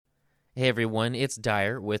Hey everyone, it's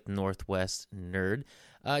Dyer with Northwest Nerd.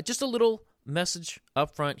 Just a little message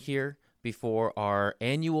up front here before our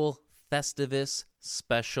annual Festivus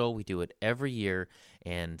special. We do it every year,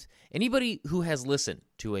 and anybody who has listened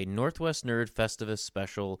to a Northwest Nerd Festivus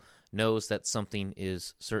special knows that something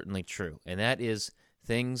is certainly true, and that is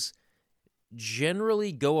things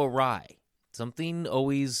generally go awry. Something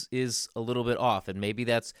always is a little bit off, and maybe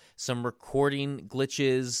that's some recording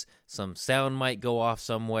glitches, some sound might go off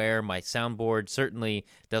somewhere. My soundboard certainly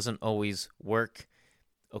doesn't always work.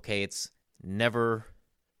 Okay, it's never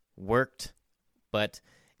worked, but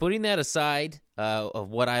putting that aside, of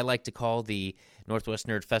what I like to call the Northwest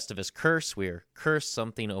Nerd Festivus curse, we're cursed,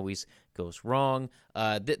 something always goes wrong.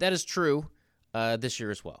 That is true this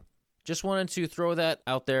year as well. Just wanted to throw that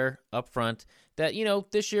out there up front that,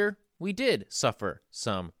 this year we did suffer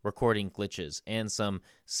some recording glitches and some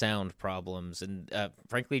sound problems and,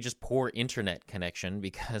 frankly, just poor internet connection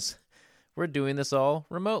because we're doing this all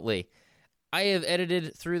remotely. I have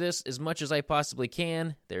edited through this as much as I possibly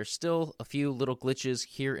can. There's still a few little glitches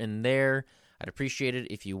here and there. I'd appreciate it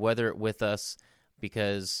if you weather it with us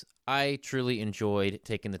because I truly enjoyed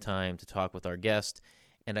taking the time to talk with our guest,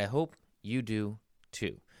 and I hope you do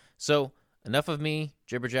too. So, enough of me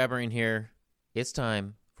jibber-jabbering here. It's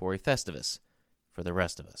time for a Festivus for the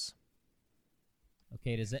rest of us.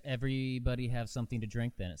 Okay, does everybody have something to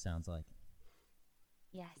drink then, it sounds like?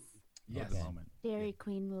 Yes. Yes. Okay. Dairy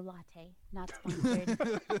Queen Mulate, not sponsored.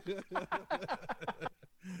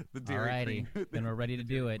 The Dairy Alrighty, Queen. then we're ready to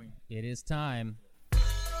do it. Queen. It is time.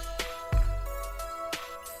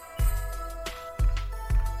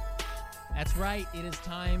 That's right, it is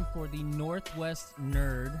time for the Northwest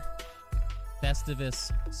Nerd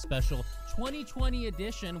Festivus Special 2020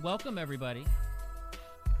 edition. Welcome, everybody.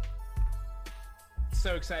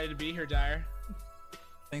 So excited to be here, Dyer.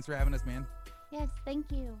 Thanks for having us, man. Yes,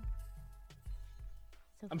 thank you.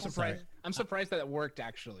 So I'm fun. surprised. I'm surprised that it worked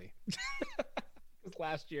actually.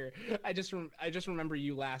 Last year, I just remember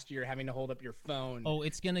you last year having to hold up your phone. Oh,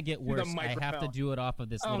 it's going to get Through the worse. I have to microphone. do it off of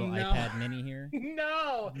this Oh, little no. iPad mini here.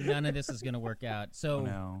 No. None of this is going to work out. So, Oh,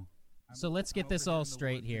 no. so let's get this all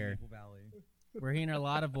straight here. We're hearing a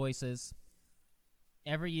lot of voices.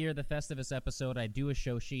 Every year, the Festivus episode, I do a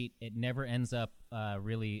show sheet. It never ends up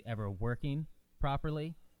really ever working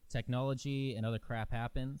properly. Technology and other crap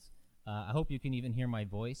happens. I hope you can even hear my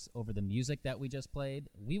voice over the music that we just played.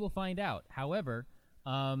 We will find out. However,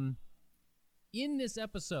 in this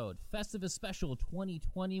episode, Festivus Special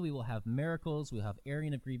 2020, we will have miracles, we'll have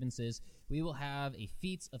airing of grievances, we will have a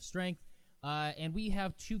feats of strength, and we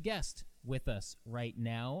have two guests with us right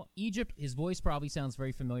now. Egypt, his voice probably sounds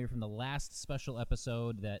very familiar from the last special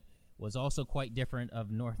episode that was also quite different of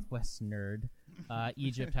Northwest Nerd.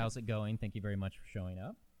 Egypt, how's it going? Thank you very much for showing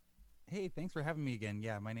up. Hey, thanks for having me again.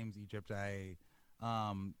 Yeah, my name's Egypt. I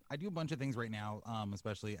do a bunch of things right now,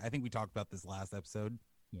 especially I think we talked about this last episode.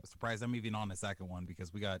 Yeah. Surprised I'm even on a second one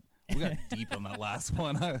because we got deep on that last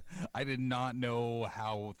one. I did not know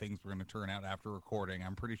how things were going to turn out after recording.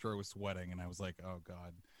 I'm pretty sure I was sweating, and I was like, "Oh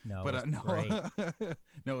God!" No, But it's no, great.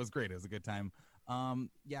 no, it was great. It was a good time.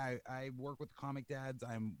 Yeah, I work with the Comic Dads.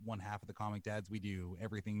 I'm one half of the Comic Dads. We do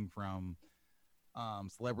everything from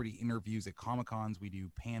celebrity interviews at Comic-Cons. We do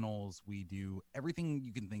panels. We do everything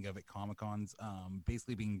you can think of at Comic-Cons,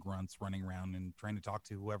 basically being grunts running around and trying to talk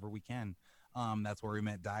to whoever we can. That's where we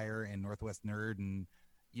met Dyer and Northwest Nerd. And,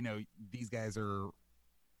 these guys are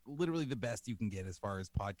literally the best you can get as far as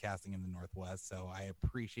podcasting in the Northwest. So I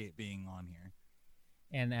appreciate being on here.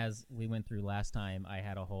 And as we went through last time, I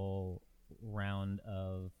had a whole round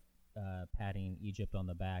of patting Egypt on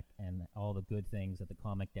the back and all the good things that the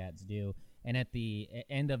Comic Dads do. And at the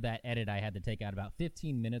end of that edit, I had to take out about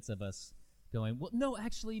 15 minutes of us going, well, no,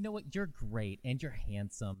 actually, you know what? You're great, and you're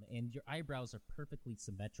handsome, and your eyebrows are perfectly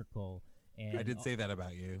symmetrical. And I did say that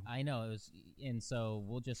about you. I know. It was, and so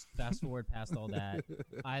we'll just fast forward past all that.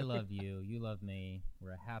 I love you. You love me.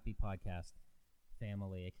 We're a happy podcast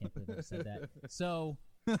family. I can't believe I said that. So,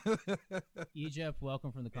 Egypt,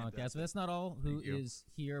 welcome from the Comcast. But that's not all who Thank you. is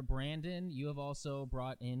here. Brandon, you have also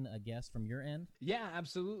brought in a guest from your end. Yeah,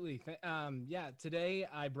 absolutely. Today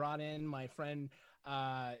I brought in my friend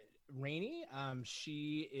Rainey.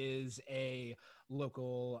 She is a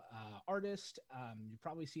local artist. You've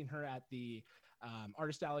probably seen her at the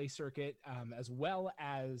Artist Alley circuit, as well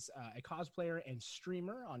as a cosplayer and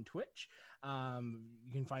streamer on Twitch.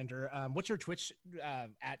 You can find her. What's your Twitch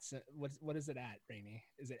at? What is it at, Rainey?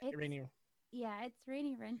 Is it It's- Rainey? Yeah, it's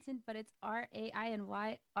Rainy Renton, but it's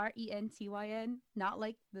RAINYRENTYN, not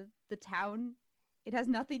like the town. It has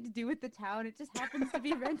nothing to do with the town. It just happens to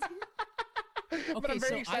be Renton. But Okay, I'm so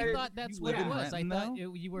very I excited. thought that's You what live it in was. Renton, I thought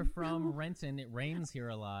though? you were from No. Renton. It rains here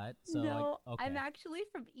a lot, so no, okay. I'm actually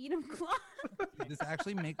from Enumclaw. This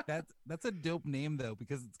actually that's a dope name though,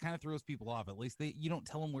 because it kind of throws people off. At least you don't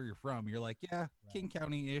tell them where you're from. You're like, yeah, King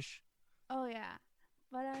County ish. Oh yeah,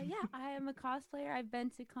 but yeah, I am a cosplayer. I've been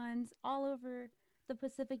to cons all over the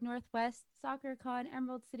Pacific Northwest: Soccer Con,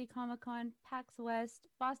 Emerald City Comic Con, PAX West,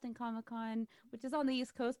 Boston Comic Con, which is on the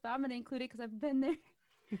East Coast, but I'm gonna include it because I've been there,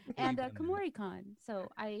 and You've been there. Komori Con. So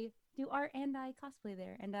I do art and I cosplay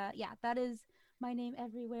there, and yeah, that is my name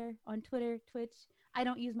everywhere on Twitter, Twitch. I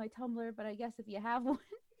don't use my Tumblr, but I guess if you have one.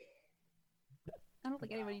 I don't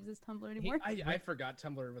think anybody uses Tumblr anymore. I forgot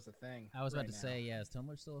Tumblr was a thing. I was about right to now. say, yeah, is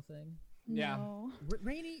Tumblr still a thing? yeah. No.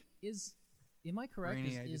 Rainy is. Am I correct?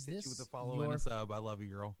 Rainey, I is just hit this you with a follow your and a sub. I love you,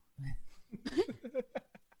 girl.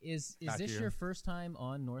 is Got this you. your first time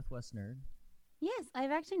on Northwest Nerd? Yes,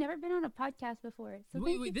 I've actually never been on a podcast before. So Wait,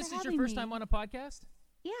 thank you wait, for this is your having first me. time on a podcast?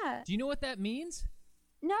 Yeah. Do you know what that means?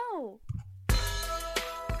 No.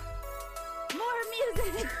 More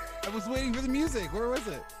music. I was waiting for the music. Where was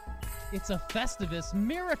it? It's a Festivus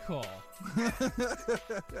miracle.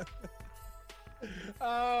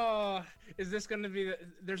 Oh, is this going to be?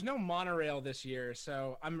 There's no monorail this year,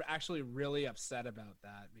 so I'm actually really upset about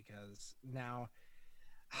that because now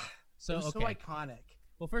So it was okay. so iconic.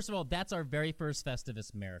 Well, first of all, that's our very first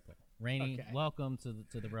Festivus miracle. Rainy, Okay. welcome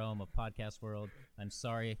to the realm of podcast world. I'm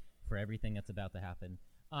sorry for everything that's about to happen.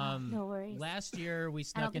 No worries. Last year, we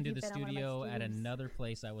snuck think into the you've been on one of my studio at streams. another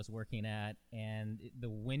place I was working at, and the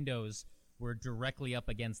windows were directly up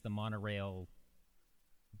against the monorail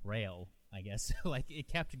rail, I guess. Like, it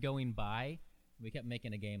kept going by. We kept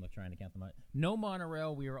making a game of trying to count them out. No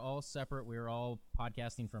monorail. We were all separate. We were all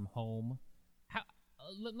podcasting from home. How?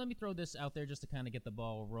 Let me throw this out there just to kind of get the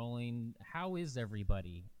ball rolling. How is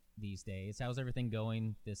everybody these days? How's everything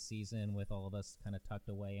going this season with all of us kind of tucked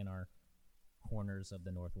away in our corners of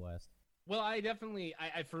the Northwest? Well, I definitely,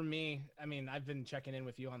 for me, I mean, I've been checking in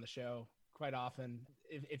with you on the show quite often.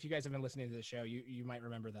 If you guys have been listening to the show, you might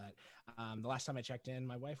remember that. The last time I checked in,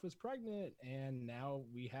 my wife was pregnant, and now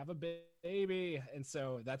we have a baby. And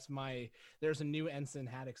so there's a new Ensign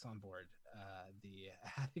Haddix on board, the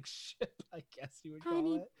Haddix ship, I guess you would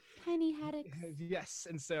call it. Tiny haddock. Yes,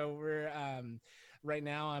 and so we're right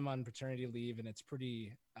now I'm on paternity leave, and it's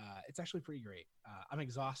actually pretty great. I'm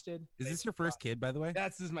exhausted. Is this your first kid, by the way?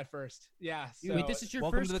 This is my first. Yeah. So, Wait, this is your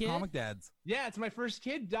Welcome first to the kid? Comic Dads. yeah, it's my first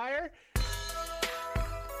kid, Dyer.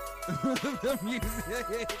 The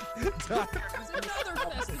music. Another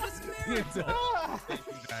Festivus miracle! Thank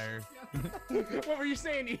you, Dyer. What were you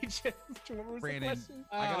saying, Egypt? What was Brandon, the question?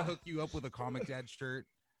 I gotta hook you up with a Comic Dad shirt.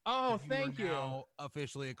 Oh, You thank are you. Now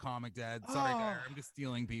officially a Comic Dad. Sorry, Oh. Dyer. I'm just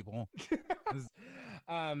stealing people.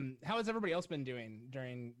 How has everybody else been doing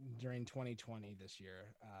during 2020 this year?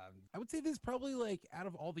 I would say this is probably like out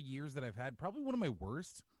of all the years that I've had, probably one of my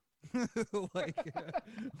worst. like,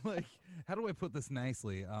 like, how do I put this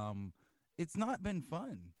nicely? It's not been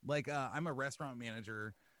fun. Like, I'm a restaurant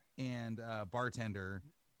manager and bartender,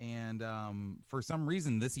 and for some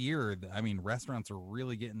reason this year, I mean, restaurants are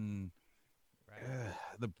really getting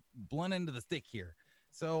the blunt end of the stick here.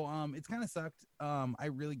 So it's kind of sucked. I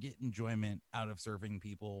really get enjoyment out of serving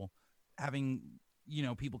people, having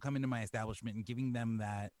people come into my establishment and giving them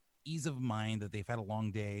that ease of mind that they've had a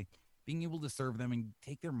long day, being able to serve them and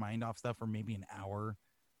take their mind off stuff for maybe an hour.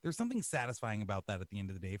 There's something satisfying about that at the end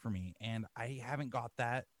of the day for me, and I haven't got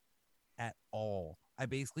that at all. I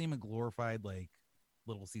basically am a glorified like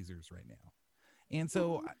Little Caesars right now. And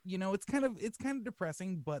so, it's kind of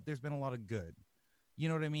depressing, but there's been a lot of good. You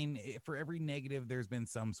know what I mean? For every negative, there's been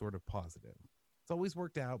some sort of positive. It's always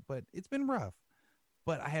worked out, but it's been rough.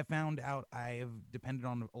 But I have found out I have depended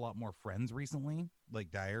on a lot more friends recently. Like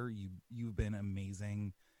Dyer, you've been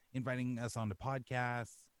amazing, inviting us onto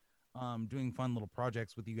podcasts, doing fun little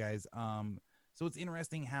projects with you guys. So it's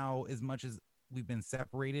interesting how, as much as we've been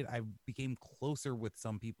separated, I became closer with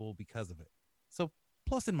some people because of it. So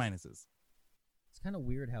plus and minuses. It's kind of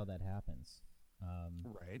weird how that happens.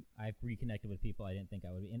 Right. I've reconnected with people I didn't think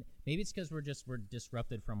I would be. And maybe it's because we're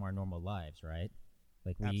disrupted from our normal lives, right?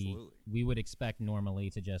 Like Absolutely. we would expect normally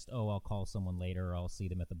to just, I'll call someone later or I'll see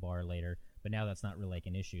them at the bar later. But now that's not really like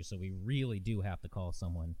an issue. So we really do have to call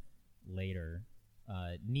someone later.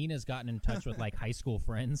 Nina's gotten in touch with like high school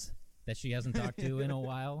friends that she hasn't talked to in a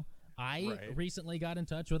while. I Right. recently got in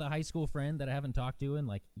touch with a high school friend that I haven't talked to in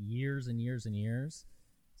like years and years and years.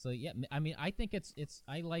 So yeah, I mean, I think it's.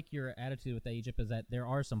 I like your attitude with Egypt is that there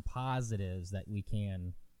are some positives that we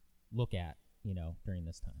can look at, during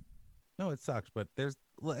this time. No, it sucks, but there's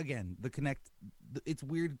again it's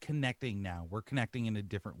weird connecting now. We're connecting in a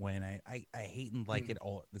different way, and I hate and like it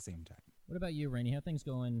all at the same time. What about you, Rainey? How things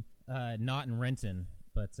going? Not in Renton,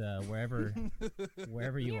 but wherever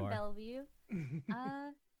you Near are. Bellevue.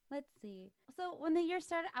 Let's see. So when the year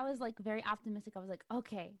started, I was like very optimistic. I was like,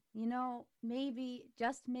 okay, maybe,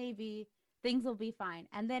 just maybe, things will be fine.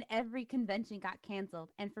 And then every convention got canceled.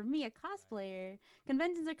 And for me, a cosplayer,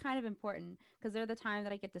 conventions are kind of important because they're the time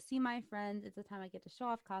that I get to see my friends. It's the time I get to show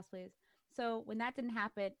off cosplays. So when that didn't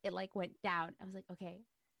happen, it like went down. I was like, okay,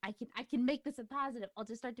 I can make this a positive. I'll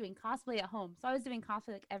just start doing cosplay at home. So I was doing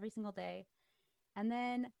cosplay like every single day. And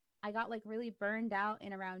then I got like really burned out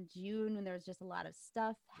in around June when there was just a lot of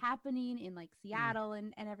stuff happening in like Seattle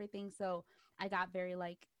and everything. So I got very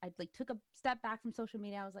I took a step back from social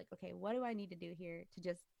media. I was like, okay, what do I need to do here to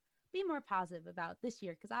just be more positive about this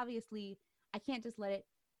year? Because obviously I can't just let it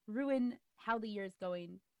ruin how the year is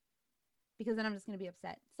going, because then I'm just going to be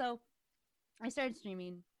upset. So I started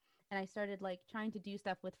streaming and I started like trying to do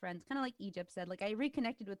stuff with friends, kind of like Egypt said. Like I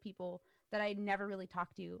reconnected with people that I never really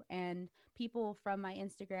talked to, and people from my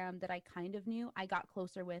Instagram that I kind of knew, I got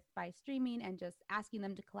closer with by streaming and just asking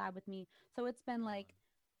them to collab with me. So it's been like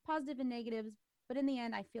positive and negatives, but in the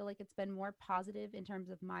end, I feel like it's been more positive in terms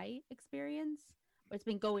of my experience, or it's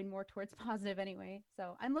been going more towards positive anyway.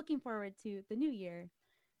 So I'm looking forward to the new year.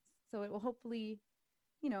 So it will hopefully,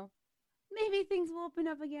 maybe things will open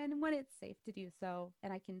up again when it's safe to do so,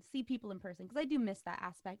 and I can see people in person, because I do miss that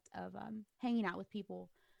aspect of hanging out with people.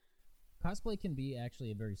 Cosplay can be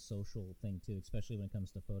actually a very social thing too, especially when it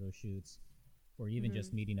comes to photo shoots or even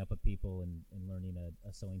just meeting up with people and learning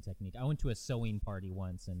a sewing technique. I went to a sewing party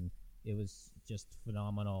once and it was just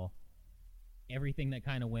phenomenal. Everything that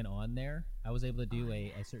kind of went on there. I was able to do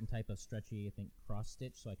a certain type of stretchy, I think, cross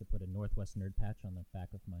stitch, so I could put a Northwest Nerd patch on the back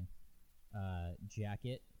of my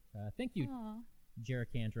jacket. Thank you,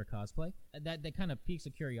 Jericandra Cosplay. That kind of piques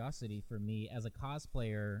a curiosity for me as a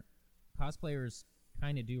cosplayer. Cosplayers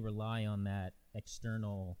kind of do rely on that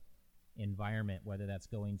external environment, whether that's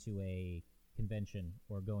going to a convention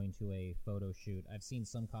or going to a photo shoot. I've seen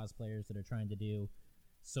some cosplayers that are trying to do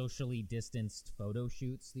socially distanced photo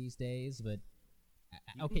shoots these days, but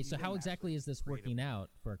okay, so how exactly is this working out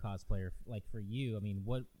for a cosplayer? Like for you, I mean,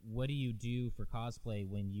 what do you do for cosplay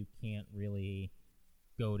when you can't really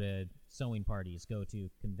go to sewing parties, go to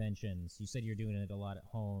conventions? You said you're doing it a lot at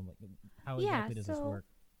home. Like, how exactly does this work?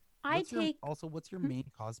 What's your main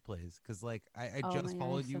cosplays? Because like I just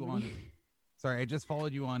followed you on. Sorry, I just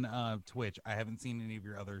followed you on Twitch. I haven't seen any of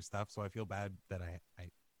your other stuff, so I feel bad that I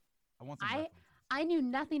want some references. I knew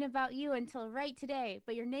nothing about you until right today,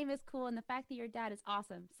 but your name is cool and the fact that your dad is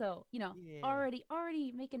awesome. So,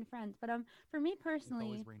 already making friends. But for me personally,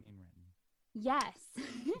 it's always rain in Renton. Yes.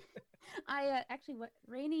 I actually,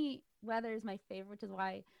 rainy weather is my favorite, which is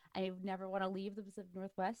why I never want to leave the Pacific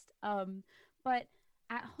Northwest. But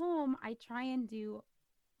at home, I try and do,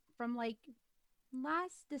 from like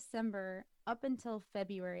last December up until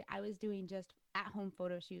February, I was doing just at-home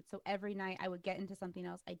photo shoots. So every night I would get into something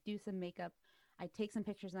else. I do some makeup. I take some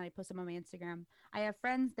pictures and I post them on my Instagram. I have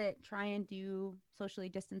friends that try and do socially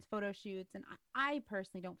distanced photo shoots, and I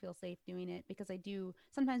personally don't feel safe doing it because I do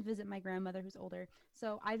sometimes visit my grandmother who's older.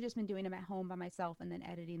 So I've just been doing them at home by myself and then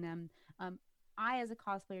editing them. I, as a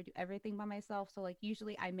cosplayer, do everything by myself. So like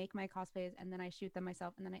usually I make my cosplays and then I shoot them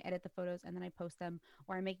myself and then I edit the photos and then I post them,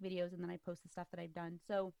 or I make videos and then I post the stuff that I've done.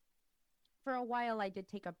 So for a while I did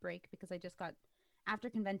take a break because I just got, after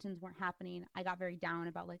conventions weren't happening, I got very down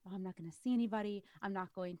about like, oh, I'm not going to see anybody. I'm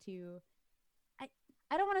not going to,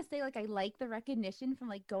 I don't want to say like I like the recognition from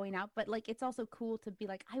like going out, but like it's also cool to be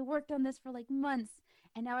like, I worked on this for like months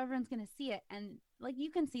and now everyone's going to see it. And like you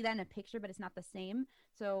can see that in a picture, but it's not the same.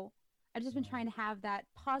 So I've just been trying to have that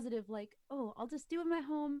positive, like, oh, I'll just do them at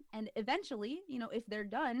home. And eventually, if they're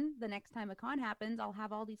done, the next time a con happens, I'll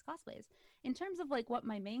have all these cosplays. In terms of like what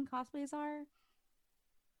my main cosplays are,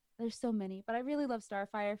 there's so many, but I really love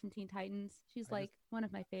Starfire from Teen Titans. She's one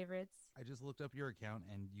of my favorites. I just looked up your account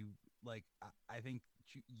and you like, I think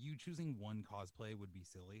you choosing one cosplay would be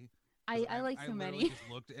silly. I like so many. I just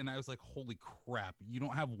looked and I was like, holy crap. You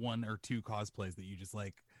don't have one or two cosplays that you just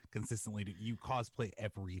like consistently do. You cosplay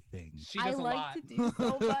everything. She does a lot. To do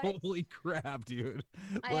so much. Holy crap, dude.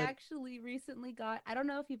 I actually recently got, I don't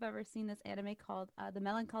know if you've ever seen this anime called The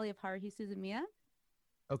Melancholy of Haruhi Suzumiya.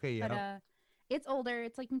 Okay, yeah. But it's older.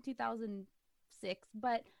 It's like from 2006,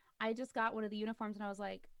 but I just got one of the uniforms and I was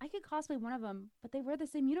like, I could cosplay one of them, but they wear the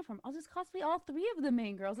same uniform. I'll just cosplay all three of the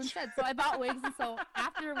main girls instead. So I bought wigs. And so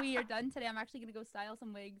after we are done today, I'm actually going to go style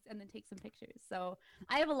some wigs and then take some pictures. So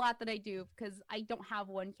I have a lot that I do because I don't have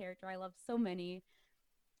one character. I love so many.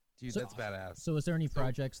 Dude, So- that's badass. So, is there any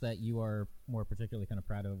projects that you are more particularly kind of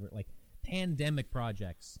proud of, like pandemic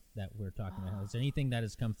projects that we're talking about? Is there anything that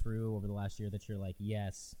has come through over the last year that you're like,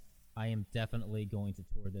 yes, I am definitely going to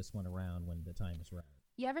tour this one around when the time is right?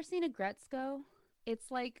 You ever seen a Gretzko?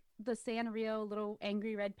 It's like the Sanrio little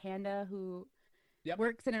angry red panda who Yep.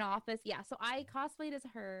 works in an office. Yeah, so I cosplayed as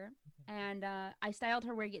her, and I styled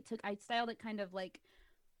her where I styled it kind of like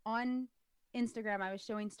on Instagram. I was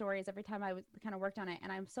showing stories every time I was kind of worked on it,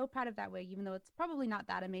 and I'm so proud of that wig, even though it's probably not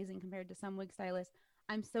that amazing compared to some wig stylists.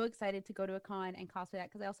 I'm so excited to go to a con and cosplay that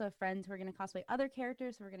because I also have friends who are going to cosplay other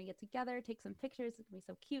characters. So we're going to get together, take some pictures. It's going to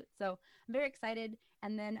be so cute. So I'm very excited.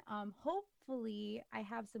 And then hopefully I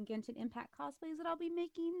have some Genshin Impact cosplays that I'll be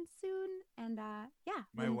making soon. And yeah.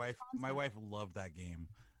 My when wife, cons my are- wife loved that game.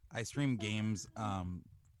 I stream games,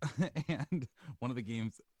 and one of the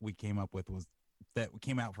games we came up with was that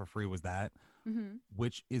came out for free was that. Mhm.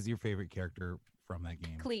 Which is your favorite character from that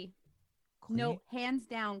game? Klee. Klee? No, hands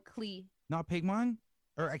down, Klee. Not Pigmon,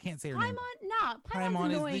 or I can't say her name. Paimon, nah, Paimon Paimon's is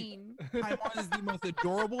the- annoying. Paimon is the most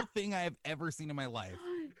adorable thing I have ever seen in my life.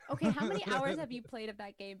 Okay, how many hours have you played of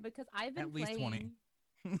that game? Because I've been At least playing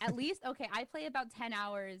 20. At least, okay, I play about 10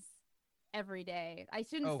 hours every day. I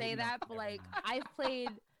shouldn't Oh, say no, that, but never like mind. I've played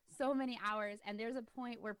so many hours, and there's a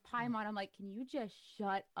point where Paimon, I'm like, can you just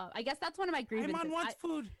shut up? I guess that's one of my grievances. Paimon wants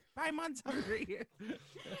food. Paimon's hungry.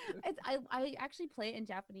 I actually play it in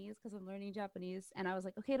Japanese because I'm learning Japanese, and I was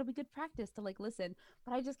like, okay, it'll be good practice to like listen,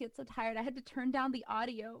 but I just get so tired. I had to turn down the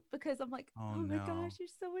audio because I'm like, Oh, oh, my no. gosh, you're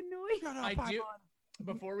so annoying. Shut up, I do. Paimon.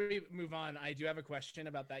 Before we move on, I do have a question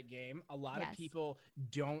about that game. A lot Yes. of people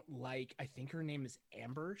don't like. I think her name is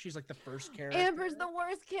Amber. She's like the first character. Amber's the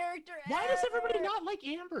worst character. Why does everybody ever. not like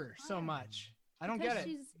Amber so much? I don't Because get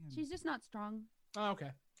it. She's just not strong. Oh, okay.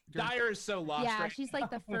 Dyer is so lost. Yeah, right she's like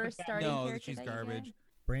the now with first that. starting No, character she's that you get. garbage.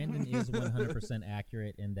 Brandon is 100%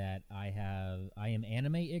 accurate in that I am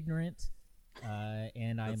anime ignorant,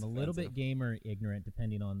 and I That's am a little bit offensive. gamer ignorant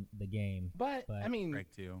depending on the game. But But- I mean, Greg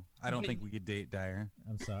too. I don't think we could date Dyer.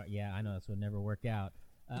 I'm sorry. Yeah, I know this would never work out.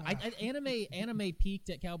 Anime peaked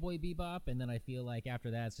at Cowboy Bebop, and then I feel like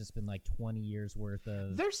after that it's just been like 20 years worth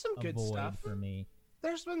of there's some a good void stuff. for me.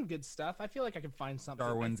 There's some good stuff. I feel like I could find something.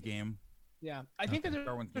 Darwin's game. Yeah, I think that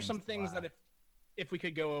Darwin's there's some game's things that flat. if we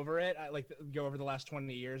could go over it, go over the last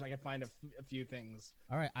 20 years, I could find a few things.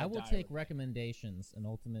 All right, I I'll will die take with it. recommendations, an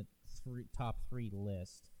ultimate top 3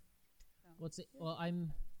 list. What's it? Well,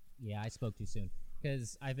 I spoke too soon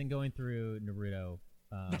because I've been going through Naruto.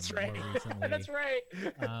 That's right. More recently. That's right.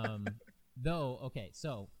 Though, okay,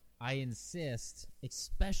 so I insist,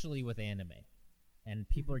 especially with anime, and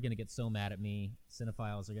people are going to get so mad at me.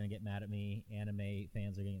 Cinephiles are going to get mad at me. Anime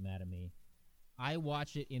fans are going to get mad at me. I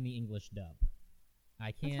watch it in the English dub.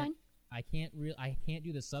 I That's fine. I can't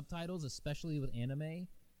do the subtitles, especially with anime.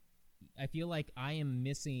 I feel like I am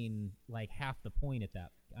missing like half the point at that.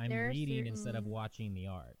 I'm There are reading instead of certain- watching the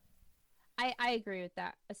art. I agree with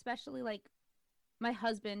that, especially like my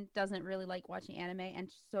husband doesn't really like watching anime, and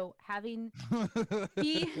so having though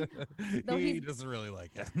he he's- doesn't really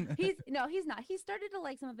like it. he's not. He started to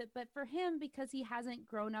like some of it, but for him, because he hasn't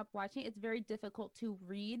grown up watching, it's very difficult to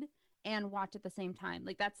read and watch at the same time.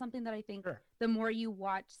 Like that's something that I think Sure. the more you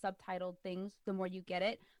watch subtitled things, the more you get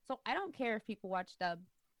it. So I don't care if people watch dub.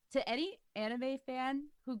 To any anime fan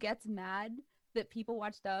who gets mad that people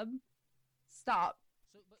watch dub, stop.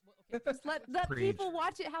 Just let Preach. people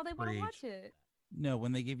watch it how they want to Preach. watch it. No,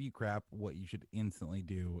 when they give you crap, what you should instantly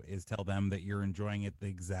do is tell them that you're enjoying it the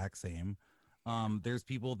exact same. There's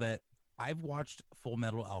people that I've watched Full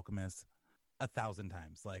Metal Alchemist 1,000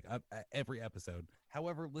 times, like every episode.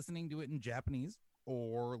 However, listening to it in Japanese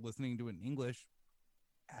or listening to it in English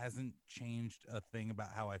hasn't changed a thing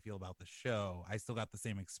about how I feel about the show. I still got the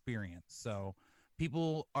same experience. So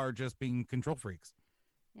people are just being control freaks.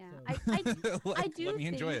 Yeah, So- I do let me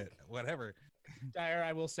enjoy think- it. Whatever. Dyer,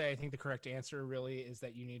 I will say, I think the correct answer really is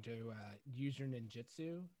that you need to use your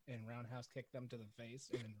ninjutsu and roundhouse kick them to the face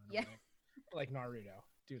and then run Yeah. away. Like Naruto.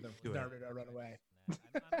 Do the Do it. Naruto run away.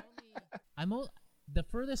 The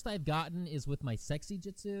furthest I've gotten is with my sexy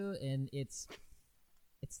jutsu, and it's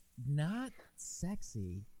not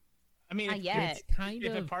sexy. I mean, Not if, yet. It's kind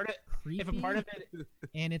if a of part of creepy, if a part of it,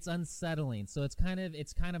 and it's unsettling. So it's kind of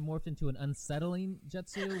morphed into an unsettling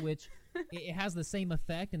jutsu, which it has the same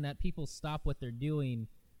effect in that people stop what they're doing,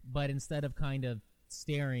 but instead of kind of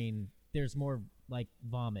staring, there's more like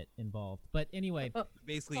vomit involved. But anyway,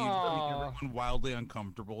 Basically, you make Aw. everyone wildly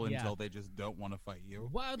uncomfortable Yeah. until they just don't want to fight you.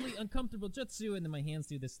 wildly uncomfortable jutsu, and then my hands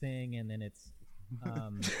do this thing, and then it's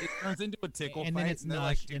It turns into a tickle And fight, then it's they're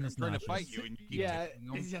nauseous- like, and "Dude, it's I'm trying to nauseous. fight you, and you keep Yeah,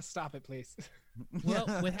 tickling 'em." just stop it, please. Well,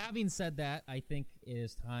 with having said that, I think it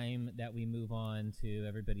is time that we move on to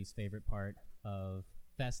everybody's favorite part of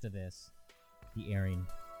Festivus, the airing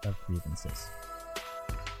of grievances.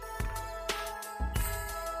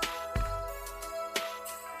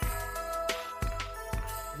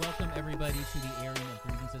 Welcome everybody to the airing of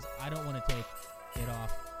grievances. I don't want to take it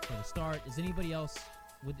off for the start.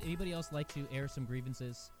 Would anybody else like to air some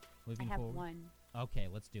grievances I moving have forward? one. Okay,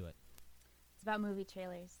 let's do it. It's about movie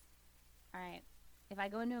trailers. All right. If I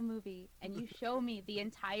go into a movie and you show me the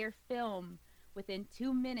entire film within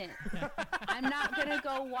 2 minutes, I'm not going to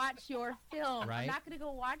go watch your film. Right. I'm not going to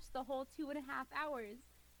go watch the whole 2.5 hours.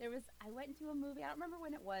 I went into a movie. I don't remember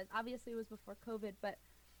when it was. Obviously, it was before COVID, but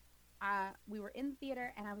we were in the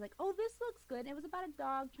theater and I was like, oh, this looks good. And it was about a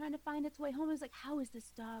dog trying to find its way home. I was like, how is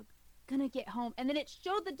this dog going to get home? And then it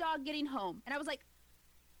showed the dog getting home. And I was like,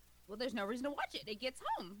 well, there's no reason to watch it. It gets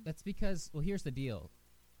home. That's because, well, here's the deal.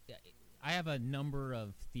 I have a number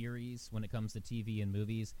of theories when it comes to TV and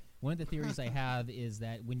movies. One of the theories I have is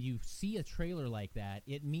that when you see a trailer like that,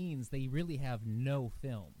 it means they really have no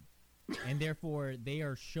film. And therefore, they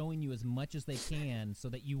are showing you as much as they can so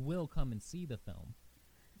that you will come and see the film.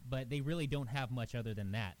 But they really don't have much other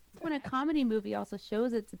than that. When a comedy movie also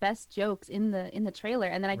shows its best jokes in the trailer,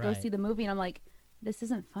 and then I go Right. see the movie and I'm like, this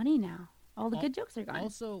isn't funny now. All the good jokes are gone.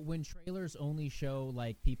 Also, when trailers only show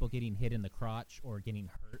like people getting hit in the crotch or getting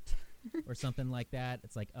hurt or something like that,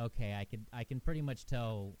 it's like, okay, I can pretty much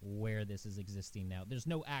tell where this is existing now. There's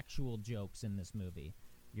no actual jokes in this movie.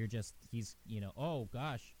 He's oh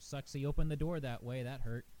gosh, sucks he opened the door that way, that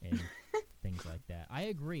hurt, and things like that. I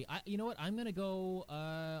agree. You know what? I'm gonna go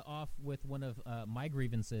off with one of my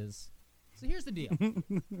grievances. So here's the deal.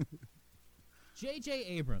 J.J.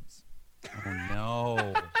 Abrams. Oh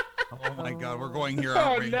no! Oh my God, we're going here. Oh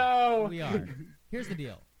Aren't we? no! We are. Here's the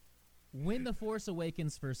deal. When The Force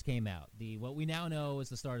Awakens first came out, what we now know is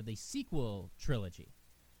the start of the sequel trilogy.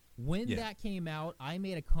 When Yeah. that came out, I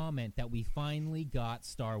made a comment that we finally got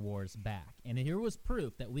Star Wars back. And here was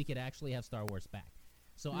proof that we could actually have Star Wars back.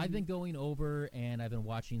 So I've been going over and I've been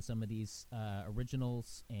watching some of these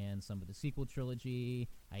originals and some of the sequel trilogy.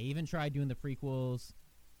 I even tried doing the prequels.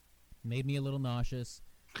 Made me a little nauseous.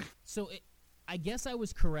 So I guess I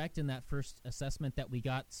was correct in that first assessment that we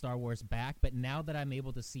got Star Wars back, but now that I'm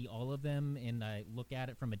able to see all of them and I look at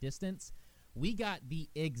it from a distance, we got the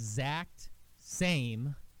exact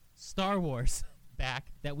same Star Wars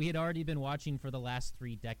back that we had already been watching for the last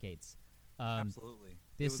 3 decades. Absolutely.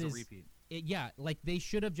 This it was is a repeat. Yeah, like they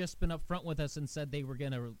should have just been upfront with us and said they were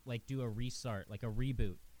gonna like do a restart, like a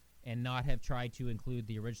reboot, and not have tried to include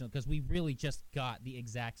the original, because we really just got the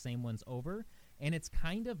exact same ones over, and it's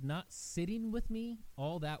kind of not sitting with me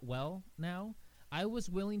all that well now. I was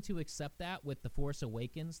willing to accept that with The Force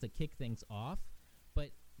Awakens to kick things off,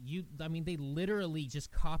 but they literally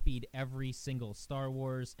just copied every single Star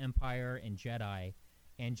Wars, Empire, and Jedi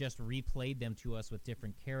and just replayed them to us with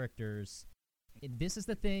different characters. This is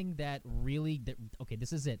the thing that really,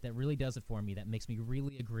 this is it, that really does it for me, that makes me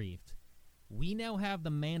really aggrieved. We now have The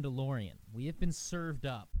Mandalorian. We have been served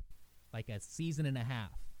up like a season and a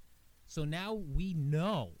half. So now we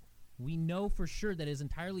know for sure that it is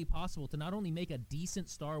entirely possible to not only make a decent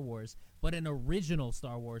Star Wars, but an original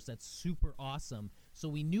Star Wars that's super awesome. So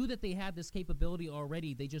we knew that they had this capability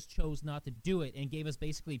already. They just chose not to do it and gave us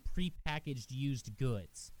basically prepackaged used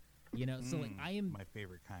goods. So like I am my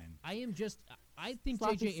favorite kind. I think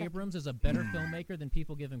Sloppy J.J. second. Abrams is a better filmmaker than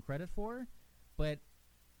people give him credit for, but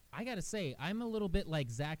I gotta say, I'm a little bit like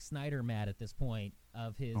Zack Snyder mad at this point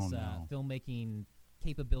of his Oh, no. filmmaking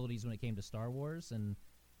capabilities when it came to Star Wars, and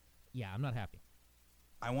yeah, I'm not happy.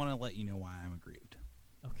 I want to let you know why I'm aggrieved.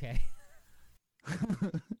 Okay.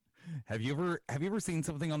 Have you ever seen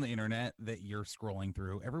something on the internet that you're scrolling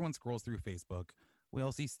through? Everyone scrolls through Facebook. We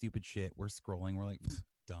all see stupid shit. We're scrolling. We're like,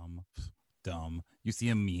 dumb, dumb. You see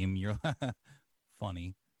a meme. You're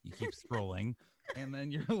funny. You keep scrolling. And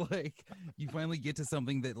then you're like, you finally get to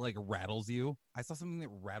something that like rattles you. I saw something that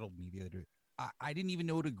rattled me the other day. I didn't even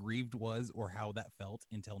know what aggrieved was or how that felt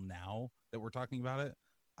until now that we're talking about it.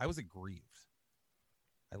 I was aggrieved.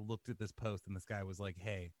 I looked at this post and this guy was like,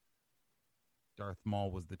 hey, Darth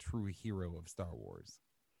Maul was the true hero of Star Wars.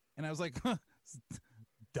 And I was like,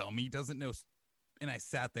 dummy doesn't know. And I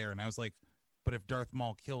sat there and I was like, but if Darth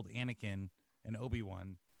Maul killed Anakin and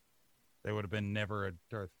Obi-Wan, there would have been never a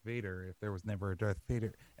Darth Vader if there was never a Darth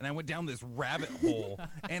Vader. And I went down this rabbit hole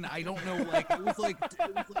and I don't know, like, it was like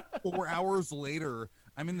 4 hours later,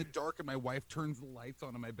 I'm in the dark and my wife turns the lights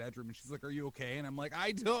on in my bedroom and she's like, "Are you okay?" And I'm like,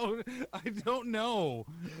 I don't know.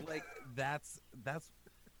 Like that's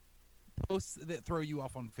posts that throw you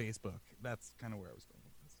off on Facebook. That's kind of where I was going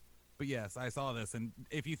with this. But yes, I saw this, and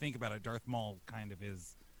if you think about it, Darth Maul kind of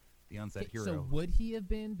is the unsaid hero. So would he have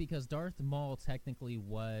been, because Darth Maul technically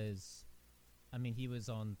was, I mean, he was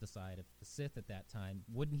on the side of the Sith at that time.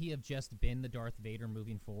 Wouldn't he have just been the Darth Vader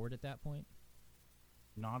moving forward at that point?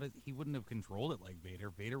 He wouldn't have controlled it like Vader.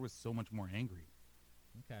 Vader was so much more angry.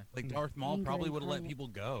 Okay. Like Darth Maul Anger probably would have let incarnate. people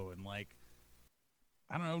go, and like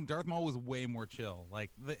I don't know, Darth Maul was way more chill.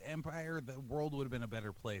 Like the Empire, the world would have been a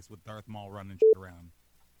better place with Darth Maul running shit around.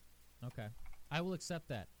 Okay. I will accept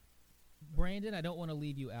that. Brandon, I don't want to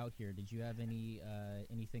leave you out here. Did you have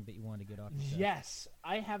anything that you wanted to get off your chest? Yes,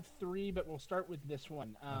 I have 3, but we'll start with this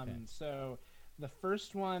one. Okay. So the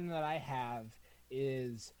first one that I have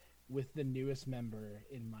is with the newest member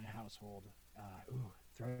in my household.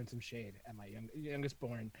 Throwing some shade at my youngest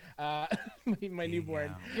born, my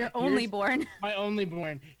newborn. Yeah. You're only born. My only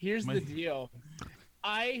born. Here's My- the deal.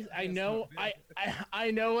 I know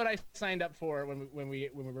I know what I signed up for when we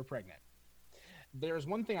were pregnant. There's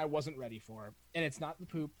one thing I wasn't ready for, and it's not the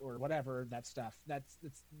poop or whatever that stuff.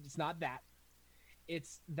 It's not that.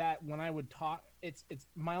 It's that when I would talk, it's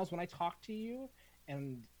Miles, when I talk to you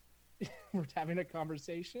and we're having a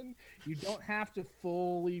conversation, you don't have to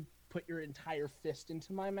fully put your entire fist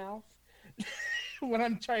into my mouth when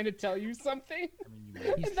I'm trying to tell you something. I mean,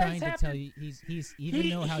 you He's That's trying to tell happened. you. He's even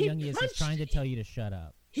though how young he is, he's punched- trying to tell you to shut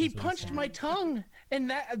up. He is what he's punched saying. my tongue, and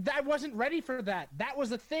that I wasn't ready for that. That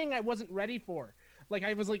was a thing I wasn't ready for. Like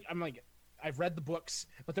I'm like, I've read the books,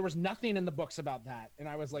 but there was nothing in the books about that, and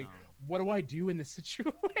I was like, what do I do in this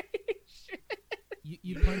situation?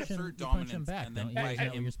 You punch him. Assert You punch him dominance back, and then don't you? Is bite that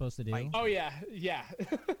what him. you're supposed to do? Bite. Oh yeah, yeah.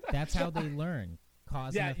 That's how they learn.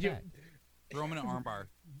 Cause Yeah, and you- effect. throw him in an armbar.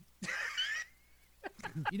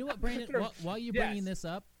 You know what, Brandon? While you're Yes. bringing this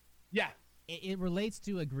up, Yeah. it relates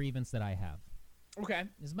to a grievance that I have. Okay.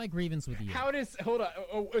 This is my grievance with you. How does hold on?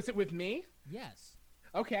 Oh, is it with me? Yes.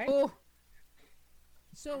 Okay. Oh,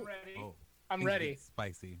 So I'm ready. Oh, I'm things ready. get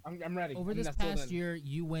spicy. I'm ready. over I'm this nestled past in. year,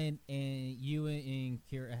 you went and you and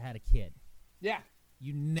Kira had a kid. Yeah.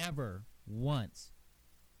 You never once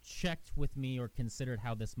checked with me or considered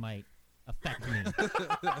how this might affect me.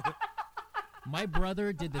 My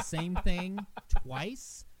brother did the same thing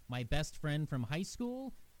twice. My best friend from high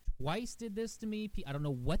school twice did this to me. I don't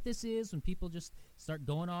know what this is when people just start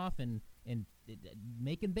going off and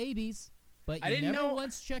making babies. But I you didn't never know-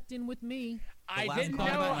 once checked in with me. I last didn't know.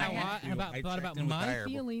 Thought about I how had to. I thought checked about in with my Dyer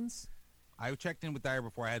before- feelings. I checked in with Dyer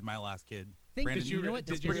before I had my last kid. Think Brandon, you know what?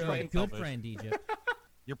 did That's you pretty really? a good Selfish. friend, Egypt.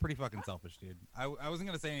 You're pretty fucking selfish, dude. I wasn't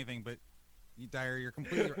gonna say anything, but Dyer, you're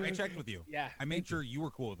completely. I checked with you. Yeah. I made sure you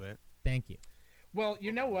were cool with it. Thank you. Well,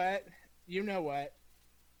 you know what?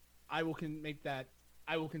 I will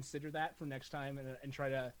consider that for next time and try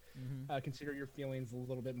to consider your feelings a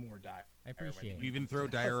little bit more, Di. I appreciate You it. even throw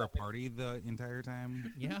Dyer a party the entire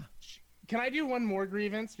time. Yeah. Can I do one more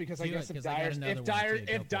grievance? Because I Do it, guess if 'cause I got Dyer's another if one, Dyer too.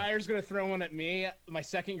 Go if for it. Dyer's gonna throw one at me, my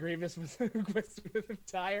second grievance was with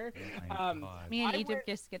Dyer. My God. me and I Egypt went-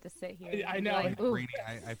 just get to sit here. I and be know. like, ooh. Rainy,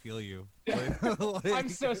 I feel you. I'm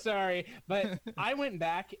so sorry, but I went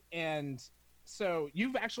back and so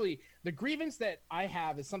you've actually the grievance that I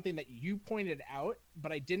have is something that you pointed out,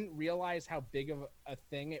 but I didn't realize how big of a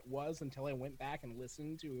thing it was until I went back and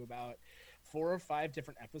listened to about 4 or 5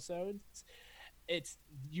 different episodes. It's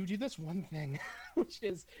you do this one thing, which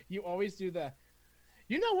is you always do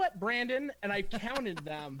you know what, Brandon, and I counted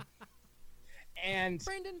them, and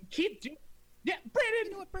Brandon. keep do. Yeah, Brandon.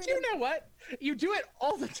 You know what, Do Brandon? you know what? You do it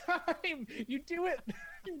all the time. You do it.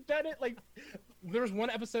 You've done it like. There was one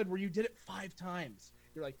episode where you did it 5 times.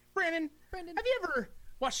 You're like, Brandon. Brandon. Have you ever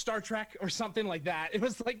watched Star Trek or something like that? It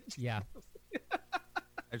was like, Yeah.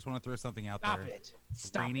 I just want to throw something out stop there. it.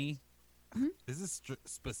 Stop Rainy, it. this is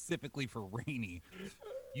specifically for Rainy.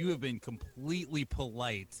 You have been completely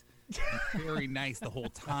polite and very nice the whole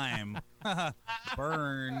time.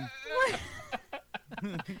 Burn.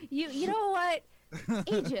 You know what?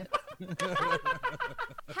 Egypt.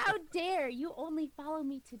 How dare you only follow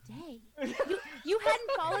me today? You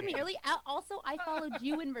hadn't followed me early. Also, I followed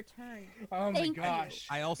you in return. Oh my Thank you. gosh.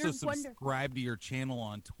 I also You're wonderful. subscribe to your channel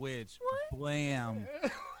on Twitch. What? Blam.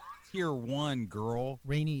 Tier 1, girl.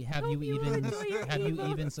 Rainy, have Hope you you even enjoy your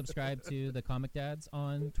even subscribed to the Comic Dads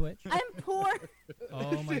on Twitch? I'm poor.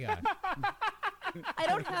 Oh my god. I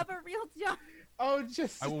don't have a real job. Oh,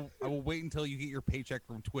 just. I will wait until you get your paycheck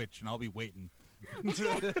from Twitch, and I'll be waiting.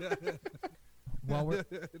 While we're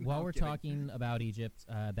No, I'm while we're kidding. talking about Egypt,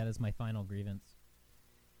 that is my final grievance.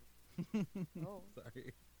 Oh.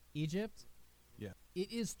 Sorry. Egypt? Yeah.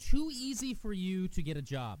 It is too easy for you to get a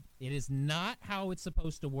job. It is not how it's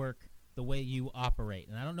supposed to work the way you operate.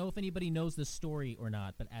 And I don't know if anybody knows this story or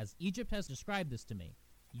not, but as Egypt has described this to me,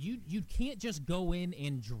 you can't just go in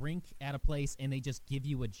and drink at a place and they just give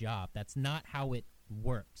you a job. That's not how it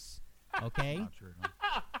works. Okay? Not true.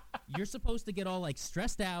 You're supposed to get all like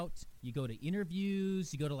stressed out. You go to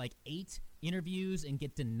interviews. You go to like 8 interviews and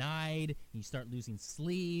get denied. And you start losing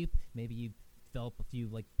sleep. Maybe you develop a few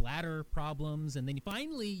like bladder problems, and then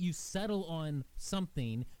finally you settle on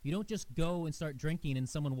something. You don't just go and start drinking, and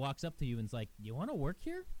someone walks up to you and is like, "You want to work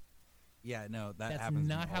here?" Yeah, no, that That's happens.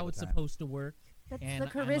 not all how the it's time. supposed to work. That's And the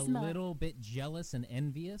charisma. I'm a little bit jealous and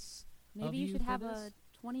envious. of Maybe you should for have this. a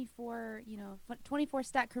 24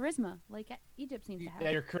 stat charisma like Egypt seems to have.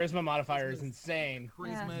 Yeah, your charisma modifier is insane.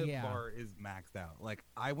 Charisma Yeah. bar is maxed out. Like,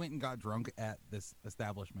 I went and got drunk at this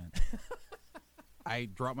establishment. I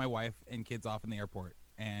dropped my wife and kids off in the airport,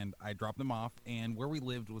 and I dropped them off. And where we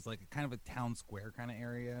lived was like a kind of a town square kind of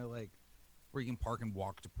area, like where you can park and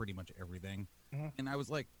walk to pretty much everything. Mhm. And I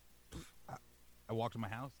was like, I walked to my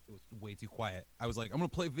house. It was way too quiet. I was like, I'm gonna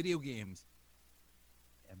play video games.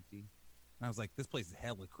 Empty. And I was like, this place is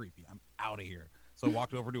hella creepy. I'm out of here. So I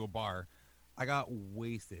walked over to a bar. I got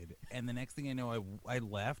wasted, and the next thing I know, I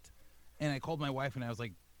left, and I called my wife, and I was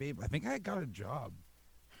like, babe, I think I got a job.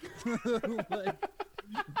 Like,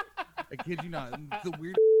 I kid you not. It's the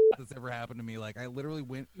weirdest that's ever happened to me. Like, I literally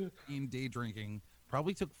went in day drinking,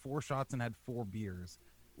 probably took 4 shots and had 4 beers,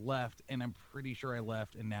 left, and I'm pretty sure I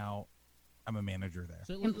left, and now I'm a manager there.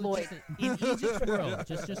 So Employed. in Egypt's world,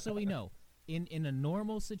 just so we know, in a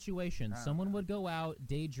normal situation, Ah. someone would go out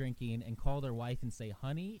day drinking and call their wife and say,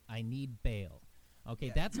 "Honey, I need bail." Okay,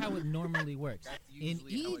 Yeah. that's how it normally works. That's In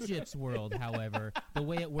usually how it Egypt's world, however, the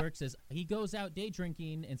way it works is he goes out day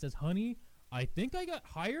drinking and says, "Honey, I think I got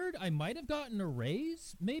hired. I might have gotten a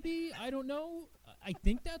raise. Maybe, I don't know. I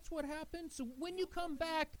think that's what happened. So when you come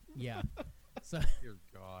back," yeah. So Dear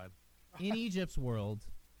God. in Egypt's world,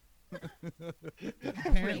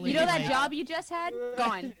 apparently, You know that like, job you just had?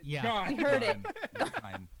 Gone. Yeah. God. We heard it.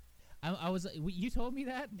 Fine. I was you told me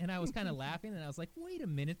that, and I was kind of laughing, and I was like, "Wait a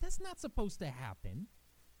minute, that's not supposed to happen."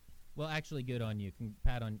 Well, actually, good on you. Can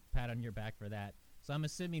pat on your back for that. So I'm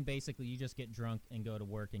assuming basically you just get drunk and go to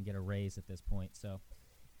work and get a raise at this point. So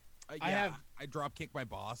Yeah, I drop kick my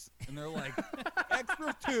boss, and they're like,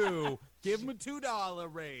 extra 2, give him a $2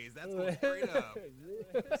 raise. That's what's straight up.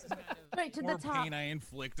 Right to The the more top. pain I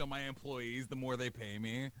inflict on my employees, the more they pay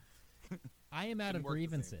me. I am out Didn't of work the same.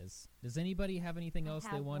 grievances. Does anybody have anything I else they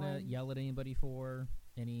have want to one. yell at anybody for?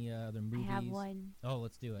 Any other I movies? have one. Oh,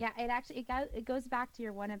 let's do it. Yeah, it goes back to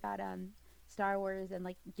your one about Star Wars and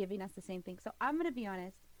like giving us the same thing. So I'm gonna be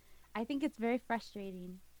honest. I think it's very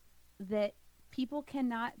frustrating that people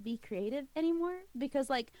cannot be creative anymore because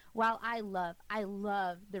like while I love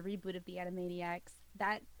the reboot of the Animaniacs,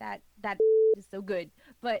 that is so good,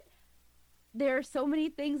 but there are so many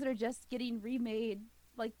things that are just getting remade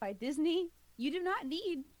like by Disney. You do not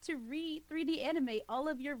need to 3D animate all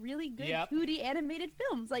of your really good Yep. 2D animated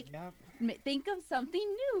films. Like Yeah, think of something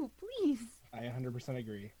new, please. I 100%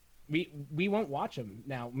 agree. We won't watch them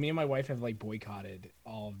now. Me and my wife have like boycotted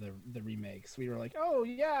all of the remakes. We were like, oh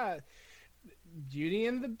yeah, Beauty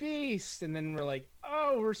and the Beast, and then we're like,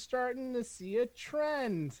 oh, we're starting to see a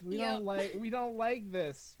trend. We don't like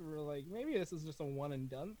this. We're like, maybe this is just a one and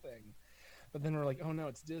done thing. But then we're like, oh no,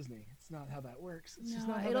 it's Disney. It's not how that works. It's just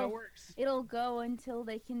No, not how that works. It'll go until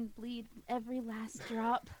they can bleed every last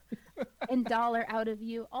drop and dollar out of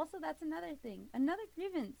you. Also, that's another thing. Another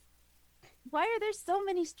grievance. Why are there so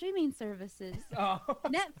many streaming services? Oh.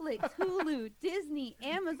 Netflix, Hulu, Disney,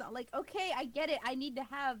 Amazon. Like, okay, I get it. I need to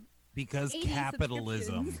have Because 80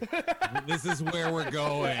 capitalism. subscriptions. This is where we're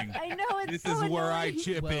going. I know it's This so is where I annoying.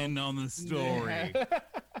 chip Well, in on the story. Yeah.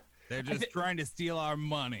 They're just trying to steal our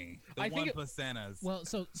money. The I think it- 1%ers. Well,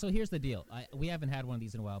 so here's the deal. We haven't had one of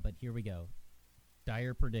these in a while, but here we go.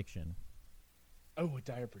 Dire prediction. Oh, a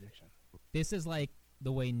dire prediction. This is like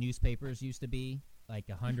the way newspapers used to be, like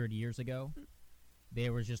 100 years ago.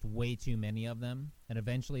 There was just way too many of them, and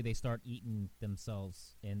eventually they start eating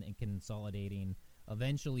themselves and consolidating.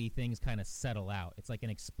 Eventually, things kind of settle out. It's like an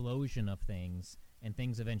explosion of things, and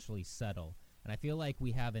things eventually settle. And I feel like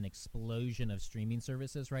we have an explosion of streaming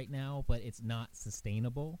services right now, but it's not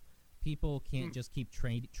sustainable. People can't just keep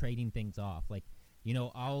trading things off. Like,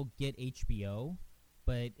 I'll get HBO,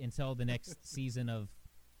 but until the next season of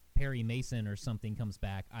Perry Mason or something comes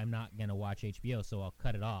back, I'm not going to watch HBO, so I'll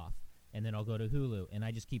cut it off. And then I'll go to Hulu, and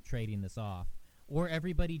I just keep trading this off. Or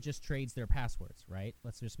everybody just trades their passwords, right?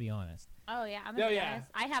 Let's just be honest. Oh yeah, I'm Oh, a yeah.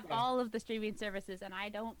 I have Yeah. all of the streaming services, and I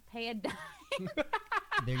don't pay a dime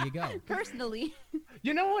There you go. personally.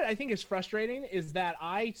 You know what I think is frustrating is that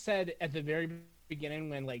I said at the very beginning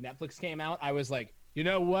when like Netflix came out, I was like, you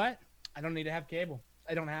know what? I don't need to have cable.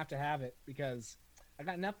 I don't have to have it because I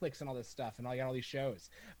got Netflix and all this stuff and I got all these shows.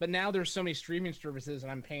 But now there's so many streaming services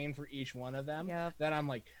and I'm paying for each one of them Yep. that I'm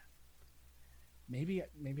like, maybe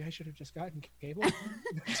I should have just gotten cable.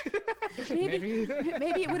 Maybe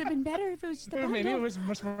it would have been better if it was just a Maybe it bundle. was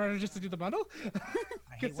much more just to do the bundle.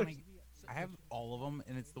 I hate when I have all of them,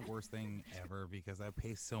 and it's the worst thing ever because I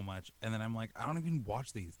pay so much, and then I'm like, I don't even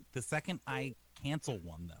watch these. The second I cancel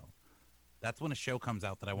one, though, that's when a show comes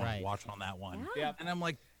out that I want Right. to watch on that one. Yeah. Yep. And I'm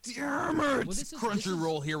like, damn it, Well, this is-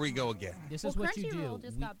 Crunchyroll, here we go again. This Well, is what you do. Crunchyroll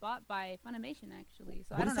just We- got bought by Funimation, actually.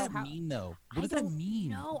 So What I don't does know that how. mean, though? I What does that don't mean?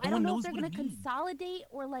 know. No I don't one know if knows they're what going it to means. consolidate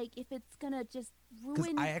or like if it's going to just Because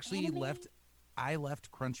ruin. I actually anime. left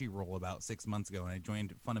Crunchyroll about 6 months ago, and I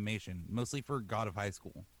joined Funimation mostly for God of High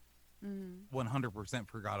School. Mm. 100%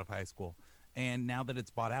 for God of High School. And now that it's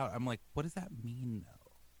bought out, I'm like, what does that mean, though?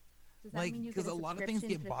 Does that Like, mean you because get a lot of things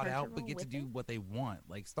subscription get to bought out, but Crunchyroll get to with do it? what they want.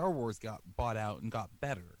 Like Star Wars got bought out and got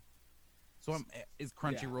better. So is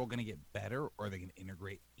Crunchyroll going to get better, or are they going to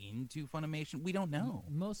integrate into Funimation? We don't know.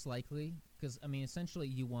 Most likely, because I mean, essentially,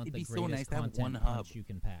 you want It'd the be so greatest nice to have content one punch hub. you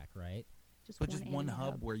can pack, right? But just one anime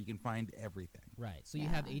hub where you can find everything. Right. So you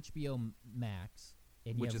have Yeah. HBO Max,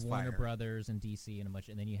 and you Which have is Warner fire. Brothers and DC and a bunch,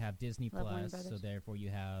 and then you have Disney Love Warner Plus. So Brothers. therefore, you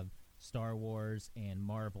have Star Wars and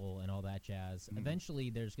Marvel and all that jazz. Mhm. Eventually,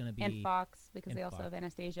 there's going to be And Fox because and they also Fox. have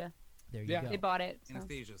Anastasia. there. You Yeah. go. They bought it. So.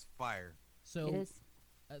 Anastasia's fire. So It is.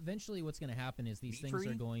 eventually, what's going to happen is these things are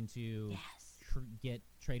Meat-free? going to Yes. get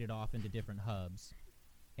traded off into different hubs,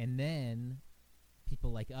 and then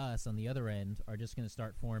people like us on the other end are just going to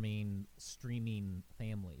start forming streaming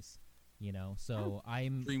families. You know, so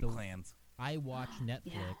I'm Dream the- Clans. I watch Yeah.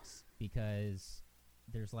 Netflix because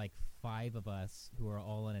there's like 5 of us who are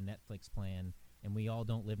all on a Netflix plan, and we all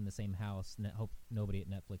don't live in the same house. Hope nobody at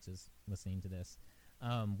Netflix is listening to this.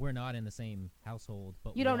 We're not in the same household,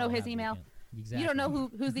 but You we don't know all his have the email. account. Exactly. You don't know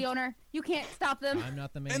who's the owner. You can't stop them. I'm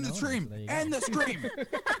not the main End the owner, stream. so there you go. End the stream.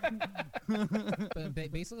 But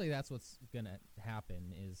basically, that's what's gonna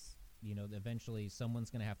happen. Is eventually someone's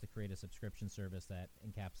gonna have to create a subscription service that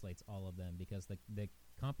encapsulates all of them because the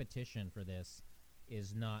competition for this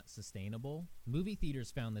is not sustainable. Movie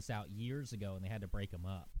theaters found this out years ago, and they had to break them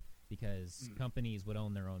up because companies would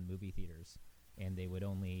own their own movie theaters, and they would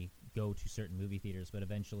only go to certain movie theaters. But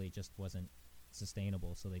eventually, it just wasn't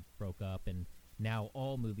sustainable, so they broke up, and now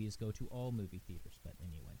all movies go to all movie theaters. But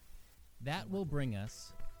anyway, that will bring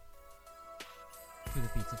us to the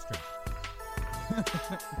feats of strength.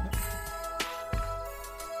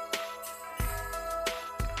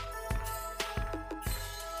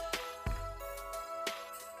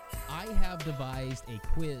 I have devised a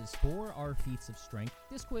quiz for our feats of strength.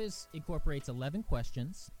 This quiz incorporates 11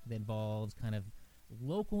 questions that involves kind of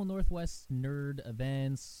local Northwest nerd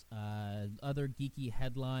events, other geeky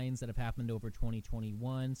headlines that have happened over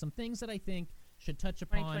 2021, some things that I think should touch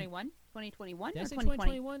upon. 2021? 2021 Did I or say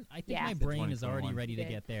 2020? 2021? I think Yeah. my You said brain is already 2021. ready to You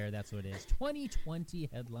get there. That's what it is. 2020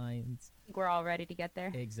 headlines. I think we're all ready to get there.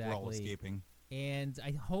 We're all Exactly. escaping. And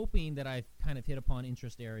I'm hoping that I've kind of hit upon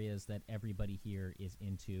interest areas that everybody here is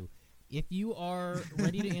into. If you are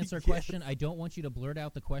ready to answer a Yes. question, I don't want you to blurt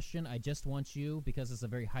out the question. I just want you, because it's a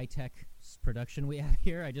very high-tech production we have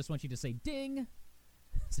here, I just want you to say ding.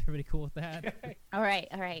 Is everybody cool with that? All right,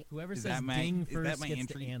 all right. Whoever Is says that my- ding is that first my gets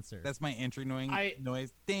entry? to answer. That's my entry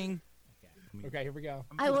noise. Ding. Okay, here we go.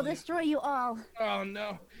 I will destroy you all. Oh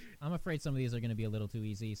no. I'm afraid some of these are going to be a little too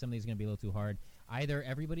easy. Some of these are going to be a little too hard. Either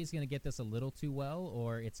everybody's going to get this a little too well,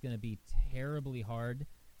 or it's going to be terribly hard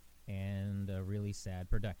and a really sad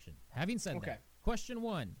production. Having said Okay. that, question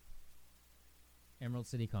 1. Emerald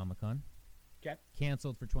City Comic Con. Okay.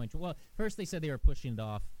 Canceled for 2020. Well, first they said they were pushing it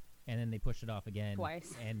off, and then they pushed it off again.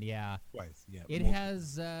 Twice. And yeah, Twice. Yeah. it multiple.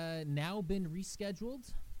 has now been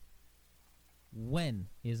rescheduled. When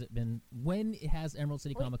has Emerald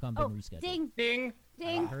City Wait, Comic Con been oh, rescheduled? Ding, Ding. I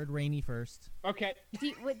ding. heard Rainy first. Okay.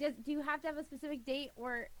 Do you have to have a specific date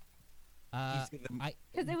or Uh, You see them- I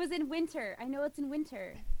because it was in winter? I know it's in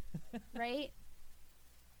winter, right?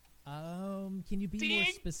 Can you be more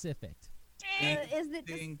Ding. specific? Ding. Is it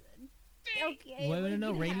Ding. okay? Wait, we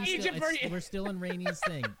no, can Rainy's have- still, Egypt for you. we're still in Rainy's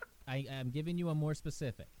thing. I'm giving you a more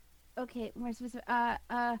specific. Okay, more specific.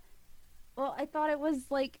 Well, I thought it was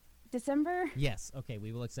like December. Yes, okay,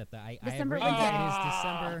 we will accept that. I have December written that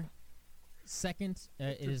winter. it is December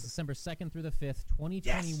 2nd. It is December 2nd through the 5th,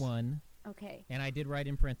 2021. Okay. And I did write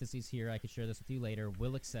in parentheses here. I could share this with you later.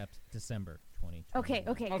 Will accept December 2020. Okay.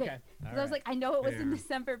 Okay. Good. Okay. 'Cause I was like, I know it was in Fair.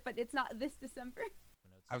 December, but it's not this December.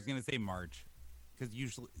 I was gonna say March, because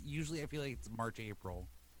usually I feel like it's March, April.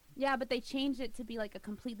 Yeah, but they changed it to be like a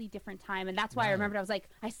completely different time, and that's why I Right. remembered. I was like,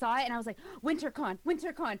 I saw it, and I was like, WinterCon,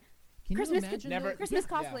 WinterCon, Can Christmas, you imagine? Never- Christmas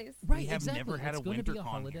yeah. cosplays. Right, We have exactly. never had it's a going to be a WinterCon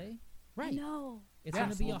holiday. here. Right. No, It's Yeah,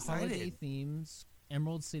 going to be so a holiday excited. themes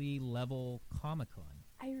Emerald City level Comic-Con.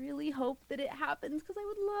 I really hope that it happens because I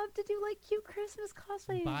would love to do like cute Christmas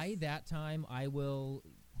cosplays. By that time, I will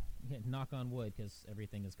knock on wood because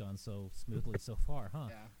everything has gone so smoothly so far, huh?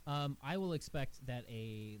 Yeah. I will expect that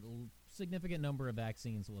a significant number of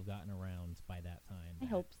vaccines will have gotten around by that time. I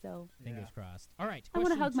hope so. Fingers Yeah. crossed. All right. I want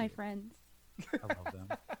to question hug my 2. friends. I love them.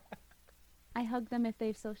 I hug them if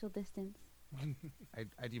they've social distance.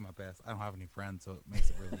 I do my best. I don't have any friends, so it makes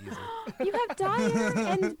it really easy. You have Dyer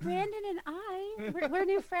and Brandon and I. We're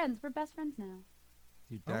new friends. We're best friends now.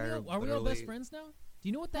 Dude, Are Dyer we all best literally- friends now? Do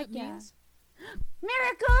you know what that Heck yeah. means?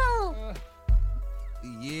 Miracle!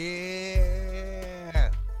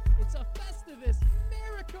 Yeah. It's a Festivus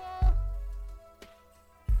miracle.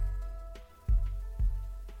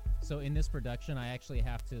 So in this production, I actually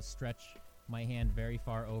have to stretch my hand very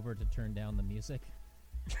far over to turn down the music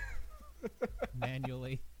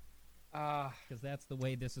manually because that's the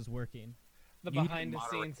way this is working. The You- behind the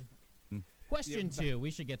Moderate. scenes. Question Yeah. 2.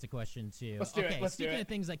 We should get to question 2. Let's do it, Okay, let's do speaking it. of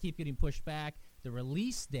things that keep getting pushed back, the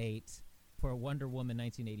release date for Wonder Woman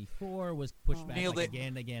 1984 was pushed Oh. back Nailed like it. again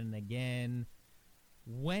and again and again.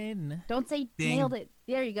 When Don't say Ding. nailed it.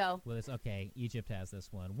 There you go. well, okay, Egypt has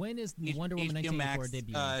this one. When is H- Wonder Woman HBO 1984 Max,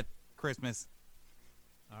 debut? Christmas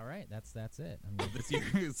All right, that's it. I mean, this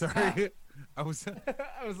year. Sorry, I was.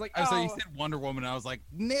 I was like, I saw you oh. said Wonder Woman. I was like,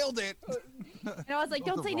 nailed it. And I was like, That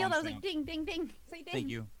don't was the say nailed. I wrong was like, sound. ding, ding, ding. Say ding. Thank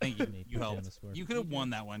you, thank you. Let me You put down helped. the score. You could have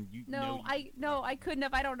won that one. You No, I couldn't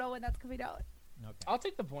have. I don't know when that's coming out. okay. I'll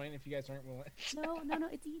take the point if you guys aren't willing. No,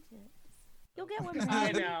 it's Egypt. You'll get one. I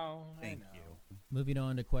Brandon. know. Thank I know. you. Moving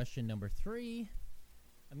on to question number 3.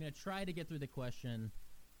 I'm going to try to get through the question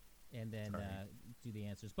and then Sorry. do the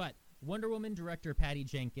answers. But Wonder Woman director Patty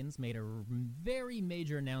Jenkins made a very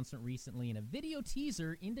major announcement recently in a video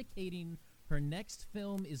teaser indicating her next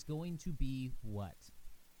film is going to be what?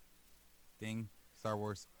 Ding. Star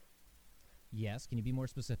Wars. Yes, can you be more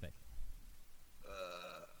specific?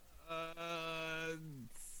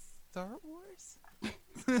 Star Wars.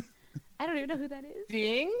 I don't even know who that is.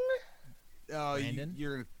 Ding. Oh, Brandon?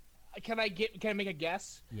 you're. Can I make a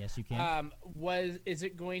guess? Yes, you can. Is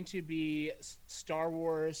it going to be Star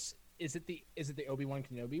Wars? Is it the Obi-Wan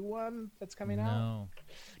Kenobi one that's coming out? No.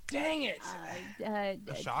 Dang it!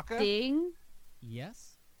 Ashaka? Ding.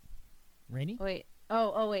 Yes? Rainey? Wait.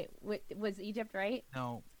 Oh, wait. Was Egypt right?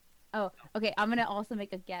 No. Oh, okay. I'm gonna also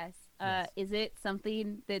make a guess. Yes. Is it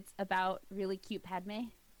something that's about really cute Padme?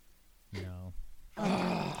 No.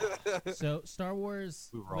 So Star Wars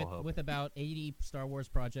We were all hoping. with about 80 Star Wars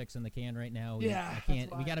projects in the can right now. Yeah, I that's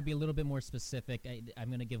can't. We why. got to be a little bit more specific. I'm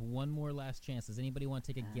going to give one more last chance. Does anybody want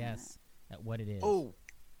to take a guess at what it is? Oh.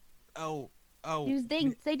 Use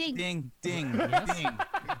ding. Say ding. Ding, ding, Yes? ding.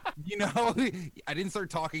 You know, I didn't start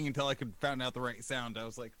talking until I could found out the right sound. I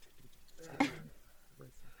was like,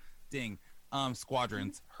 ding.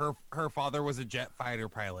 Squadrons. Her father was a jet fighter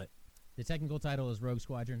pilot. The technical title is Rogue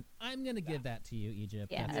Squadron. I'm going to give that to you,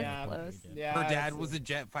 Egypt. Yeah, That's that's a point for close. Egypt. Yeah. Her dad that's- was a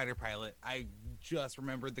jet fighter pilot. I just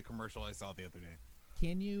remembered the commercial I saw the other day.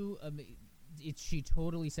 Can you? She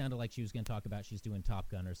totally sounded like she was going to talk about she's doing Top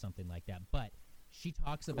Gun or something like that, but she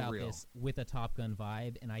talks about real. this with a Top Gun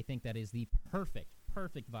vibe, and I think that is the perfect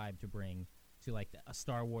vibe to bring to like a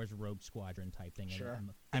Star Wars Rogue Squadron type thing. Sure. And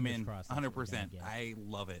I'm fingers in crossed that's what we're gonna 100%. get. I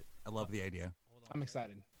love it. I love the idea. I'm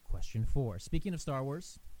excited. Question 4. Speaking of Star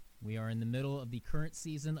Wars, we are in the middle of the current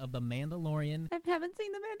season of The Mandalorian. I haven't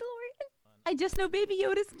seen The Mandalorian. I just know Baby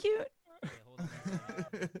Yoda's cute.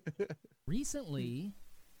 Recently,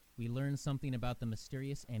 we learned something about the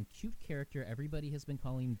mysterious and cute character everybody has been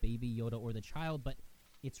calling Baby Yoda or the child, but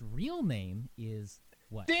its real name is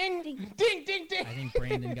what? Ding, ding, ding, ding, ding. I think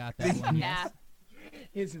Brandon got that one. Yeah. Yes,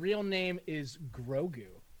 His real name is Grogu.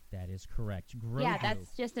 that is correct. Grogu. Yeah,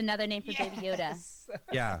 that's just another name for Baby Yoda. Yes.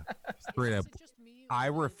 Yeah, straight up. Is it just me? I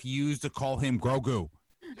refuse to call him Grogu.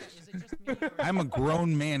 Is it just me? or- I'm a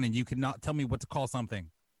grown man, and you cannot tell me what to call something.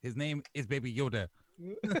 His name is Baby Yoda.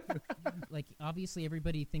 like obviously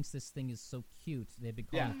everybody thinks this thing is so cute. They've been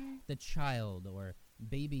calling Yeah. it the child or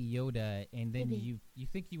Baby Yoda, and then Baby. you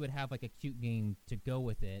think you would have like a cute name to go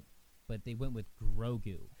with it, but they went with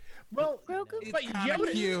Grogu. Well, Grogu? It's but kinda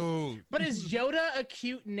Yoda. cute. But is Yoda a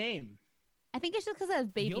cute name? I think it's just because it has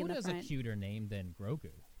baby in the Yoda's a front. cuter name than Grogu.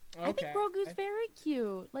 I think Grogu's very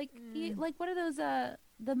cute. Like, like what are those? The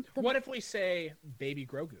What if we say Baby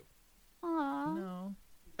Grogu? Aw, No.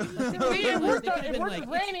 It worked been with like-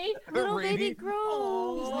 Rainy. little Rainy. baby Grogu.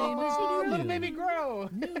 Oh, his name is Oh, little Grogu. baby Grow.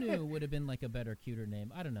 Nunu would have been like a better, cuter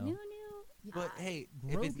name. I don't know. Nunu. But hey,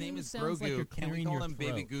 if his name Grogu is sounds like you're Grogu, can we clearing call your him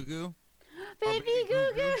Baby throat. Goo Goo? Baby Baby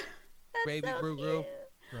Grogu. Grogu. That's Baby so Grogu. cute.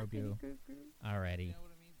 Baby Grogu. Grogu. Alrighty.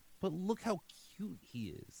 But look how cute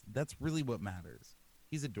he is. That's really what matters.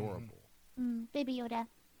 He's adorable. Baby Yoda.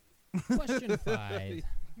 Question 5.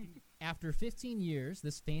 After 15 years,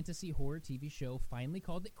 this fantasy horror TV show finally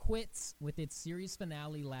called it quits with its series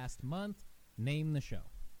finale last month. Name the show.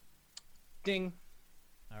 Ding.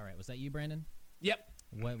 All right, was that you, Brandon? Yep.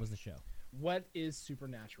 What was the show? What is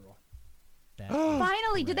supernatural? That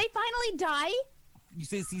Finally, is did they correct. finally die? You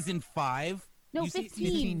say season 5? No, You say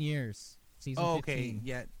 15 years. Season Oh, 15. okay.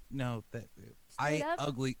 Yeah. No, that Straight up?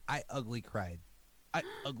 I ugly cried. I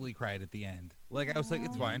ugly cried at the end. Like I was like,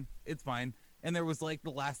 it's fine. It's fine. And there was like the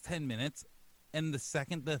last 10 minutes, and the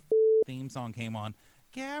second the theme song came on,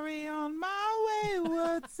 carry on my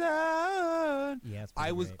wayward son. Yeah, it's I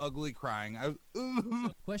pretty was great. ugly crying. I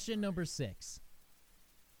was Question number 6.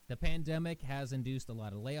 The pandemic has induced a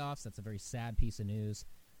lot of layoffs. That's a very sad piece of news.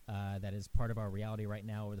 That is part of our reality right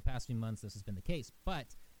now. Over the past few months, this has been the case.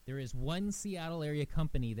 But there is one Seattle area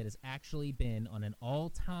company that has actually been on an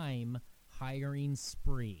all-time hiring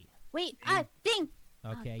spree. Wait, ding.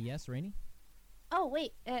 Okay, yes, Rainey? Oh,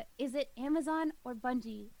 wait, is it Amazon or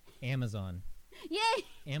Bungie? Amazon. Yay!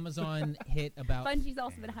 Amazon hit about, Bungie's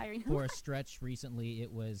also been hiring. for a stretch recently,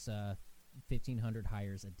 it was 1,500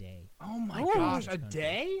 hires a day. Oh my Ooh. gosh, a Country.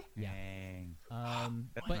 day? Yeah. dang.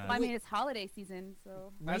 But Well, I mean, it's holiday season,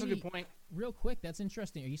 so. That's a Rainey, good point. real quick, that's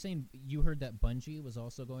interesting. Are you saying you heard that Bungie was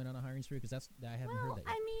also going on a hiring spree? Because I haven't heard Well, that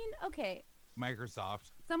yet. I mean, okay.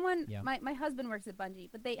 Microsoft. Someone, Yeah. my husband works at Bungie,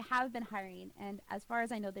 but they have been hiring, and as far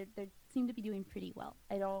as I know, they seem to be doing pretty well.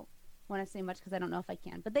 I don't want to say much because I don't know if I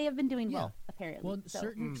can, but they have been doing well, apparently. Well, so.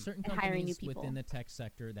 certain And hiring new companies within people. the tech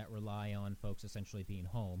sector that rely on folks essentially being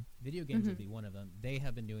home, video games would be one of them. They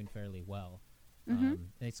have been doing fairly well. And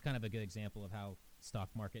it's kind of a good example of how stock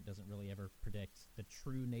market doesn't really ever predict the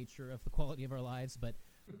true nature of the quality of our lives. But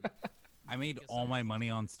I made all my money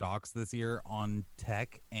on stocks this year on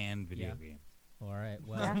tech and video Yeah. games. all right,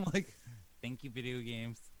 well, I'm like, thank you, video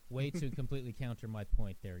games. way to completely counter my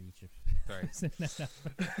point there, each of. Sorry.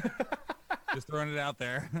 Just throwing it out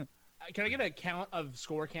there. Can I get a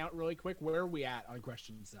score count really quick? Where are we at on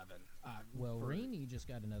question 7? Well, Rainey just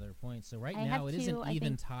got another point, so right I now have it is an two, I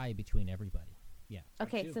even think. tie between everybody. Yeah,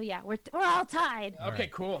 Okay, too. so yeah, we're all tied. All Okay,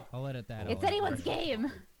 right. cool. I'll let it that. It's out. anyone's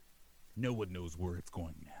game. No one knows where it's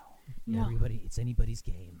going now. No. Everybody, it's anybody's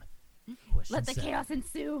game. Question Let the 7. chaos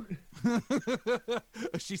ensue.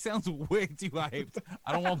 She sounds way too hyped.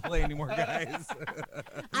 I don't want to play anymore, guys.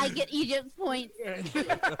 I get Egypt's points.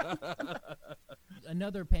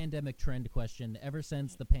 Another pandemic trend question. Ever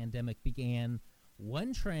since the pandemic began,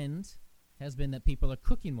 one trend has been that people are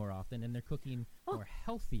cooking more often and they're cooking more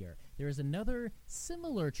healthier. There is another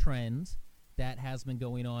similar trend that has been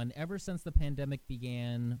going on ever since the pandemic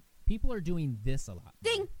began. People are doing this a lot.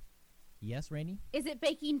 Ding! Yes, Rainey? Is it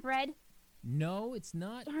baking bread? No, it's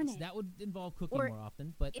not. Darn it. That would involve cooking Or more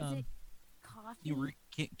often. But Is it coffee?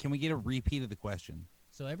 Can we get a repeat of the question?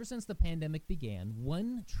 So ever since the pandemic began,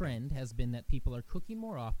 one trend has been that people are cooking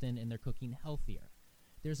more often and they're cooking healthier.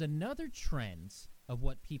 There's another trend of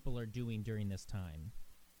what people are doing during this time,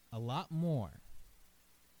 a lot more.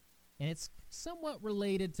 And it's somewhat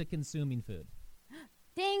related to consuming food.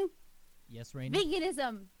 Ding! Yes, Rainey?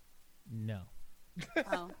 Veganism. No.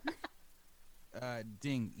 Oh.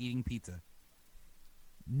 Ding, eating pizza.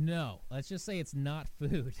 No. Let's just say it's not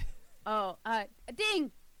food. Oh,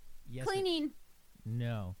 ding! Yes. Cleaning.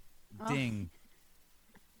 No. Oh. Ding.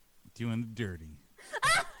 Doing the dirty.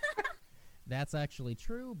 That's actually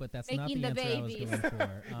true, but that's not Making the the answer I was babies. going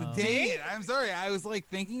for. Dang it! I'm sorry. I was like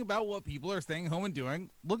thinking about what people are staying home and doing.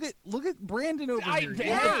 Look at Brandon over I- here.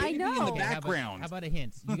 yeah, Look at I Amy in know. the Okay, background. How about a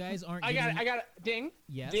hint? You guys aren't I got it. getting- I got it. Ding.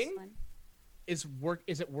 Yes. Ding. One.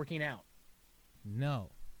 Is it working out? No.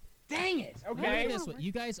 Dang it. Put Okay. it this way,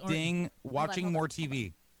 you guys aren't. Ding, watching hold on. more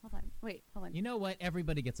TV. Hold on. Wait, hold on. You know what?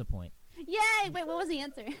 Everybody gets a point. Yay! Wait, what was the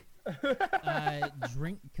answer?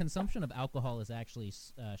 Drink consumption of alcohol is actually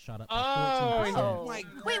shot up by Oh, 14%. Oh. my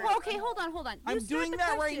Wait, well, okay, hold on. You I'm start doing the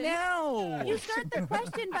that right question- now. You start the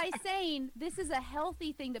question by saying this is a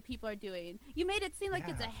healthy thing that people are doing. You made it seem like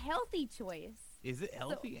it's a healthy choice. Is it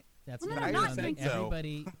healthy? That's Well, what no, I'm not saying. drinking.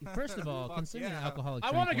 Everybody, first of all, consuming yeah. alcoholic I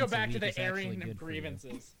drink want to go once a back to week the is actually airing good of for you.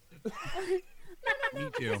 grievances. Me too.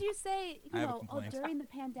 Because you say, I you have a know, oh, complaint. during the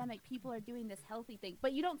pandemic, people are doing this healthy thing,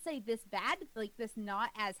 but you don't say this bad, like this not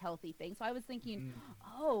as healthy thing. So I was thinking,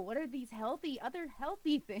 oh, what are these other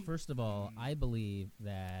healthy things? First of all, I believe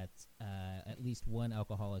that at least one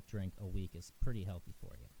alcoholic drink a week is pretty healthy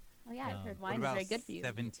for you. Oh yeah, I've heard What wine is about very good for you.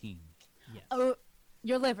 17? Yes. Oh,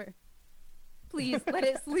 your liver. Please let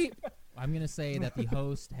it sleep. I'm going to say that the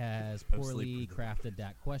host has I'm poorly sleeping. crafted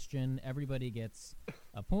that question. Everybody gets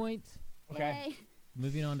a point. Okay. Yay.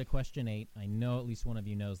 Moving on to question 8. I know at least one of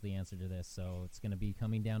you knows the answer to this, so it's going to be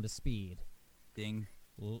coming down to speed. Ding.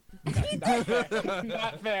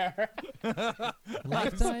 Not fair.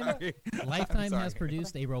 Lifetime Sorry. Lifetime has sorry.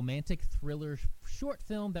 produced a romantic thriller short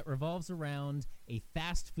film that revolves around a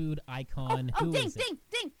fast food icon. Oh, Who ding, is it? ding,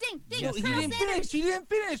 ding, ding, ding. Yes, He Colonel didn't finish. He didn't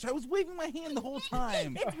finish. I was waving my hand the whole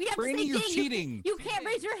time. We have Brainy, to say you're ding. cheating. You can't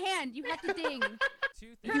raise your hand. You have to ding.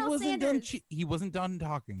 He Colonel wasn't done. Sanders. He wasn't done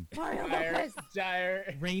talking. Mario Dire, Lopez.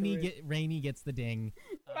 dire. Rainy gets the ding.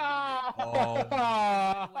 Oh.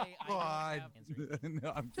 God.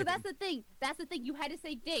 No, I'm So kidding. that's the thing. That's the thing. You had to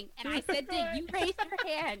say ding, and I said ding. You raised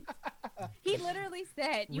your hand. He literally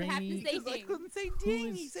said you have to Rainy- say Because I ding. couldn't say Who ding.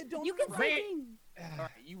 is- He said don't. You can say Ra- ding. All right,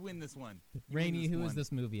 you win this one. You win Rainy, who is one.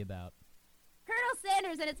 this movie about? Colonel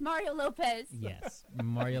Sanders, and it's Mario Lopez. Yes.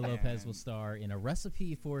 Mario Lopez will Man. star in A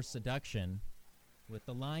Recipe for Seduction, with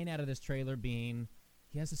the line out of this trailer being,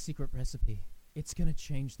 he has a secret recipe. It's going to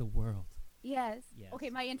change the world. Yes. Yes. Okay,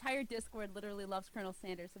 my entire Discord literally loves Colonel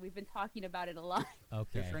Sanders, so we've been talking about it a lot. They're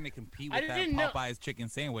Okay. trying to compete I with that didn't know- Popeye's chicken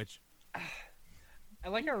sandwich. I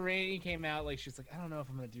like how Rainy came out like she's like, I don't know if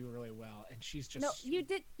I'm gonna do really well, and she's just. No, you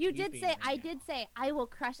did. You did weeping say. right I now. did say. I will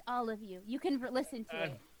crush all of you. You can listen to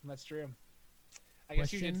it. That's true. I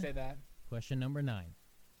guess you Question? did say that. Question number 9.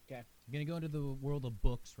 Okay. I'm going to go into the world of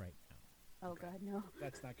books right now. Oh God, no.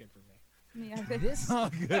 That's not good for me. Me either. This Oh,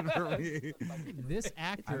 good for me. this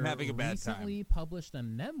actor having a bad time. recently published a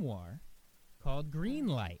memoir called Green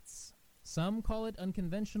Lights. Some call it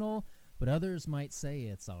unconventional, but others might say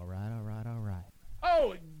it's all right, all right, all right.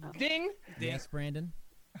 Oh, ding! Yes, Brandon?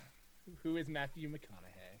 Who is Matthew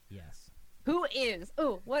McConaughey? Yes. Who is?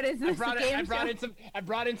 Oh, what is I this? brought, a game I brought show? in some. I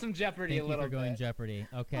brought in some Jeopardy Thank a you little for going bit. Jeopardy.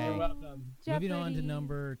 Okay. You're welcome. Moving on to Jeopardy.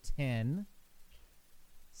 number 10.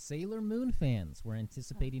 Sailor Moon fans were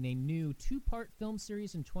anticipating a new 2-part film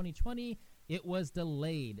series in 2020. It was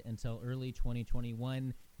delayed until early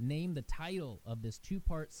 2021. Name the title of this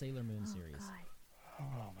 2-part Sailor Moon Oh, series. God.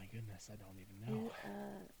 Oh my goodness, I don't even know.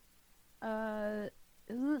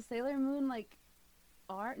 Isn't it Sailor Moon like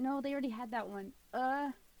art? No, they already had that one.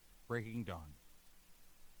 Breaking Dawn.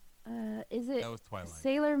 Is it That was Twilight.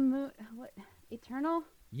 Sailor Moon? What? Eternal?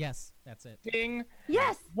 Yes, that's it. Ding!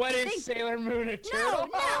 Yes. What is Ding. Sailor Moon Eternal? No.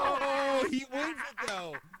 Oh, he wins it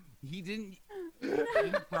though. He didn't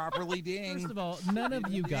properly ding. First of all, none of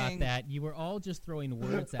you got Ding. that. You were all just throwing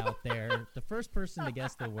words out there. The first person to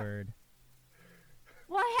guess the word.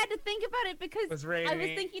 Well, I had to think about it because Was I was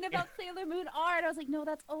Rainy. thinking about Sailor Moon art. I was like, no,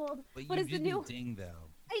 that's old. But What you is the didn't new? ding though.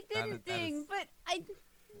 I That didn't is- that ding, is- but I.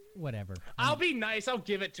 Whatever. I'll be nice. I'll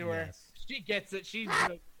give it to her. Yes. She gets it. She's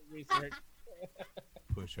doing the research.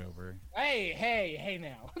 Pushover. Hey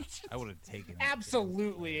now. I would have taken it.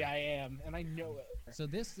 Absolutely, I am, and I know it. So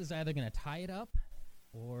this is either going to tie it up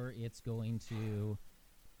or it's going to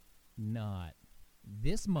not.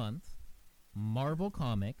 This month, Marvel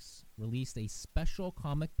Comics released a special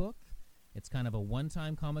comic book. It's kind of a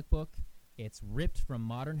one-time comic book. It's ripped from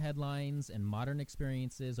modern headlines and modern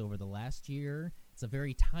experiences over the last year. It's a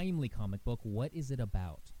very timely comic book. What is it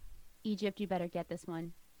about? Egypt, you better get this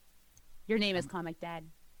one. Your name is Comic Dad.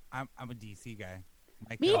 I'm a DC guy.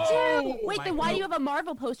 Me too. Oh, Wait, then why do you have a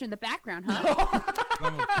Marvel poster in the background, huh?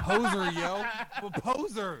 I'm a poser, yo. I'm a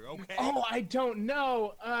poser, okay? Oh, I don't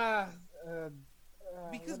know.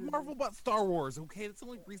 Because Marvel bought Star Wars, okay? That's the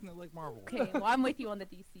only reason I like Marvel. Okay, well, I'm with you on the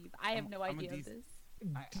DC. But I have no I'm a idea of DC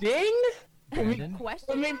this. Ding! Brandon?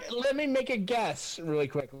 Question? Let me make a guess really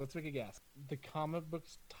quick. Let's make a guess. The comic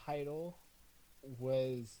book's title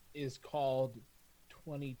is called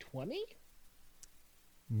 2020.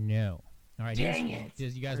 No. All right. Dang here's- it.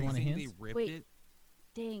 Does you guys Are you want a saying hint? They ripped Wait. it.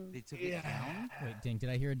 Ding. They took Yeah. it down. Wait, ding. Did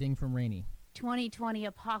I hear a ding from Rainy? 2020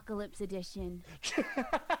 Apocalypse Edition.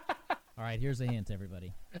 All right. Here's a hint,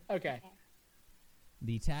 everybody. Okay.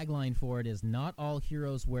 The tagline for it is "Not all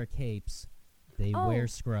heroes wear capes; they Oh. wear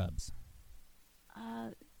scrubs."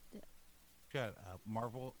 Shut up.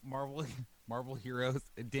 Marvel Heroes.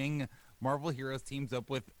 Ding. Marvel Heroes teams up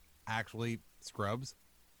with actually Scrubs.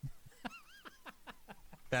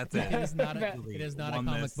 That's it. It is not a, That- it is not a Won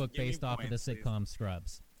comic this. book Give me based off of the points, please. sitcom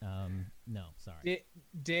Scrubs. No, sorry.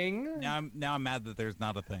 Ding. Now I'm mad that there's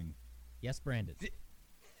not a thing. Yes, Brandon.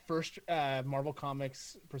 First, Marvel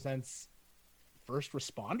Comics presents First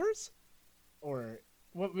Responders, or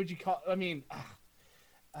what would you call? I mean,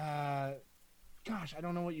 gosh, I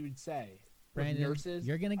don't know what you would say. With Brandon, nurses,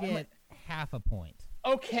 you're gonna get half a point.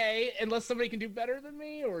 okay, unless somebody can do better than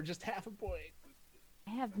me, or just half a point.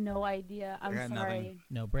 I have no idea. I'm got sorry. nothing.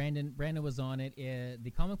 No, Brandon was on it.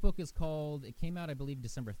 The comic book is called. It came out, I believe,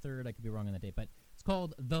 December 3rd. I could be wrong on the date, but it's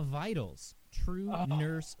called The Vitals: True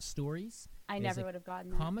Nurse Stories. I It is never a would have gotten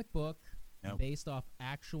that. Comic book Nope. based off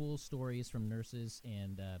actual stories from nurses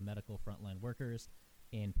and medical frontline workers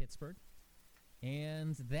in Pittsburgh,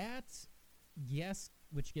 and that guess,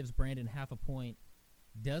 which gives Brandon half a point,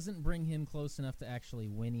 doesn't bring him close enough to actually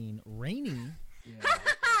winning. Rainey.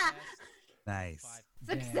 Nice.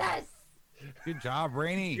 Success! Good job,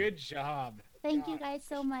 Rainey. Good job. Thank you guys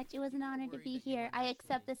so much. It was an honor to be here. I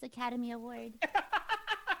accept this Academy Award.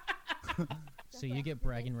 So you get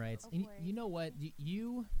bragging rights. And you know what?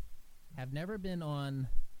 You have never been on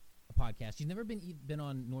a podcast. You've never been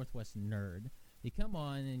on Northwest Nerd. You come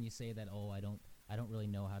on and you say that, oh, I don't really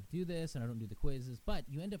know how to do this, and I don't do the quizzes, but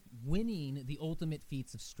you end up winning the ultimate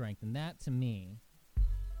feats of strength, and that to me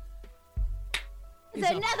It's is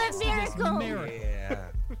a another miracle. Yeah.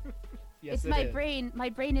 Yes, It's it my is. brain. My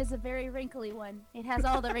brain is a very wrinkly one. It has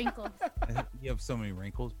all the wrinkles. You have so many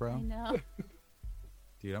wrinkles, I bro. know.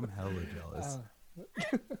 Dude, I'm hella jealous.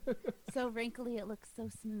 So wrinkly, it looks so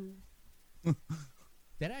smooth.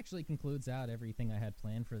 that actually concludes out everything I had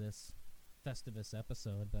planned for this Festivus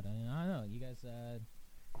episode. But I don't know, you guys,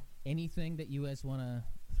 anything that you guys want to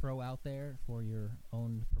throw out there for your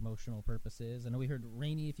own promotional purposes? I know we heard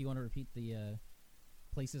Rainey. If you want to repeat the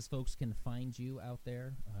places folks can find you out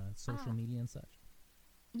there, social media and such.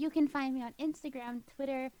 You can find me on Instagram,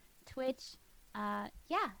 Twitter, Twitch.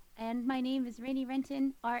 And my name is Rainy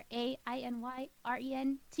Renton,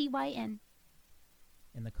 RAINYRENTYN.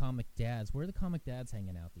 And the Comic Dads. Where are the Comic Dads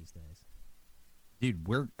hanging out these days? Dude,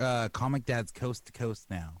 we're Comic Dads coast to coast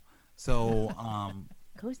now. So,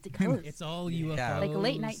 Coast to coast. It's all UFOs. Yeah. Like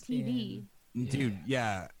late night TV. dude,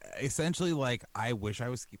 yeah, essentially, like, I wish I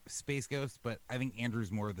was Space Ghost, but I think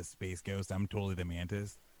Andrew's more of the Space Ghost. I'm totally the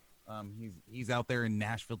Mantis. He's out there in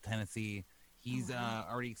Nashville, Tennessee. He's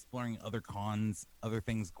already exploring other cons, other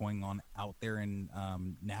things going on out there in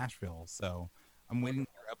Nashville. So I'm waiting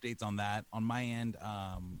for updates on that. On my end,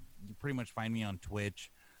 you pretty much find me on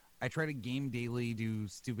Twitch. I try to game daily, do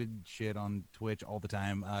stupid shit on Twitch all the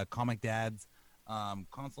time. Comic Dads,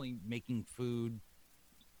 constantly making food,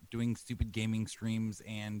 doing stupid gaming streams,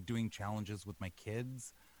 and doing challenges with my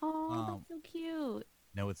kids. Oh, that's so cute.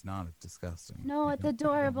 No, it's not. It's disgusting. No, it's I don't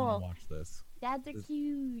wanna adorable. watch this. Dads are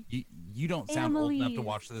cute. You don't sound old enough to Families.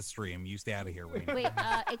 watch this stream. You stay out of here, Rainy. Wait,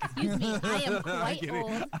 excuse me. I am I'm quite kidding.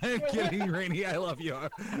 old. I'm kidding, Rainy. I love you.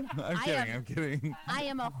 I'm kidding. I'm kidding. I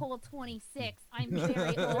am a whole 26. I'm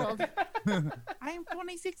very old. I am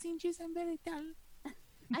 26 inches. I'm very tall.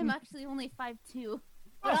 I'm actually only 5'2",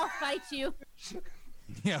 but I'll fight you.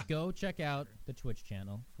 Yeah. Go check out the Twitch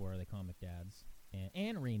channel for the Comic Dads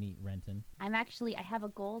and Rainy Renton. I have a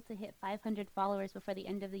goal to hit 500 followers before the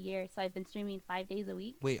end of the year, so I've been streaming 5 days a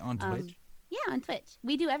week. Wait, on Twitch? Yeah, on Twitch.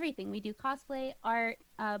 We do everything. We do cosplay, art,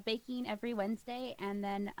 baking every Wednesday, and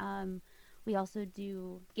then we also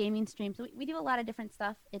do gaming streams. We do a lot of different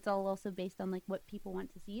stuff. It's all also based on like what people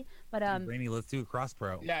want to see. But Rainy, let's do a cross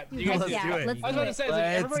pro. Yeah, Dude, you guys let's need do to it. do it. Let's I was do about to it. say, it's like,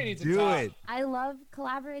 everybody needs to talk. I love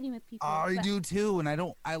collaborating with people. Oh, I but- do too, and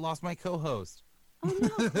I lost my co-host.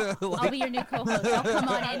 Oh no! I'll be your new co-host. I'll come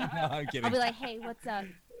on in. No, I'm kidding. I'll be like, hey, what's up?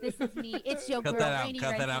 This is me. It's your Cut girl, that out. Rainy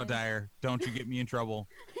Cut that out, Renton. Dyer. Don't you get me in trouble.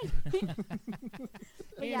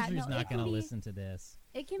 But yeah, Andrew's no, not it can going to be- listen to this.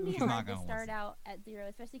 It can be He's not hard to gonna start listen. out at zero,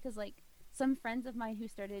 especially because like some friends of mine who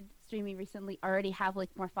started streaming recently already have like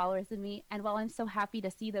more followers than me. And while I'm so happy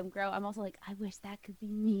to see them grow, I'm also like, I wish that could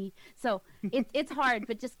be me. So it's hard,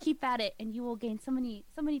 but just keep at it, and you will gain so many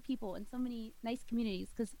people and so many nice communities.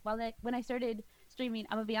 Because when I started streaming,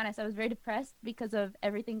 I'm gonna be honest, I was very depressed because of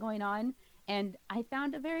everything going on. And I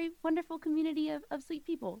found a very wonderful community of sweet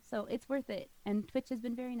people. So it's worth it. And Twitch has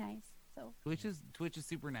been very nice. So Twitch is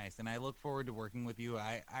super nice, and I look forward to working with you.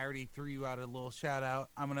 I already threw you out a little shout out.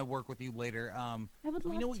 I'm gonna work with you later. I would Let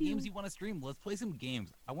me love know what to. games you want to stream. Let's play some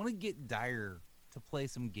games. I want to get Dyer to play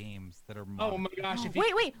some games that are. Oh my gosh! If you,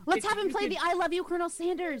 Wait, let's if have him you play could- the I Love You, Colonel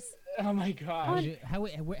Sanders. Oh my gosh!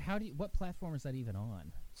 What platform is that even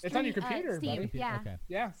on? It's on your Stream- computer, Steam, buddy. Yeah. Okay.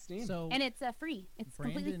 Yeah, Steam. So And it's free. It's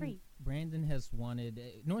completely free. Brandon has wanted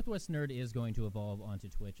Northwest Nerd is going to evolve onto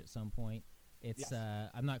Twitch at some point. It's Yes.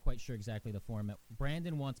 I'm not quite sure exactly the format.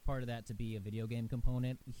 Brandon wants part of that to be a video game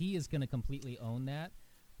component. He is going to completely own that.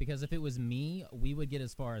 Because if it was me, we would get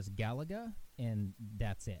as far as Galaga, and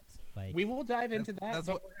that's it. Like We will dive into that. That's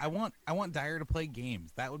but what I want Dyer to play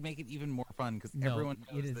games. That would make it even more fun because no, everyone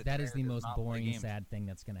knows it is, that that is Dyer the does most not play boring, games. sad thing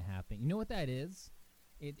that's going to happen. You know what that is?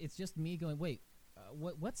 It's just me going, wait,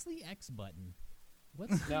 what's the X button?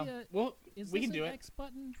 What's no, the well, is we this can do an it. X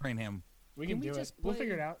button? Train him. We can we do it. just We'll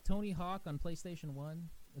figure it play out. Tony Hawk on PlayStation 1?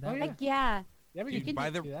 Would Oh, that yeah. work? Like, yeah. Yeah, we Dude, can buy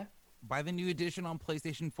do the- that. Buy the new edition on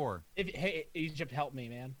PlayStation 4. Hey, Egypt, help me,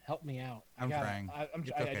 man. Help me out. I'm trying. I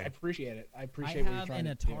It's I okay. appreciate it. I I appreciate what you're have trying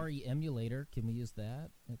an to do. Atari emulator. Can we use that?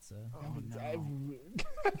 It's a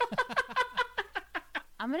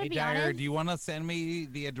I'm gonna Hey be Dyer, honest. do you want to send me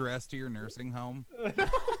the address to your nursing home?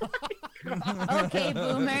 Okay,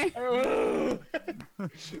 boomer.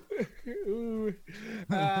 Ooh.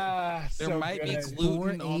 There So might be good.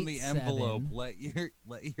 gluten on the 487. envelope. Let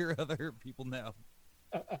your other people know.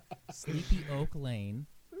 Sleepy Oak Lane.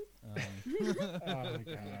 Oh my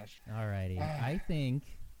gosh. Alrighty. I think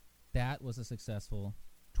that was a successful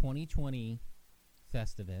 2020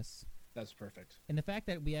 Festivus. That's perfect. And the fact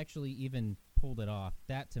that we actually even pulled it off,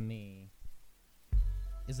 that to me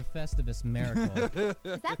is a Festivus miracle.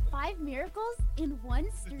 Is that 5 miracles in one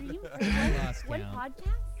stream or Lost one count.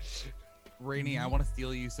 podcast? Rainey, I want to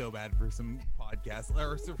steal you so bad for some podcasts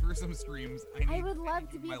or for some streams. I need would love you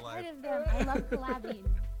to in be my a part life. of them. I love collabing.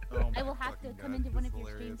 Oh I my will have to fucking come God, into one this of is your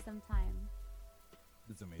hilarious. streams sometime.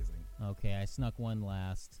 It's amazing. Okay, I snuck one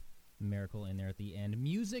last miracle in there at the end.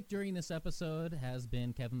 Music during this episode has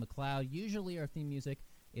been Kevin MacLeod. Usually our theme music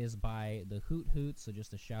is by the Hoot Hoots, so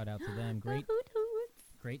just a shout out to them. The Great hoot hoots.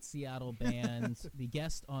 Great Seattle band. The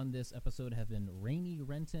guests on this episode have been Rainey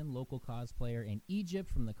Renton, local cosplayer, and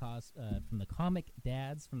Egypt from the comic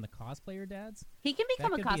dads, from the cosplayer dads. He can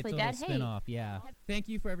become That a could be cosplay total dad. Hey, spin-off, yeah. Thank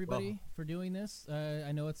you for everybody for doing this.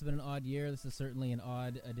 I know it's been an odd year. This is certainly an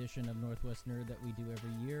odd edition of Northwest Nerd that we do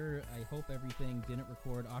every year. I hope everything didn't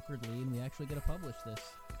record awkwardly and we actually get to publish this.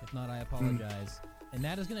 If not, I apologize. And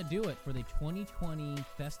that is going to do it for the 2020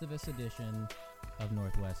 Festivus edition of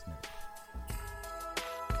Northwest Nerd.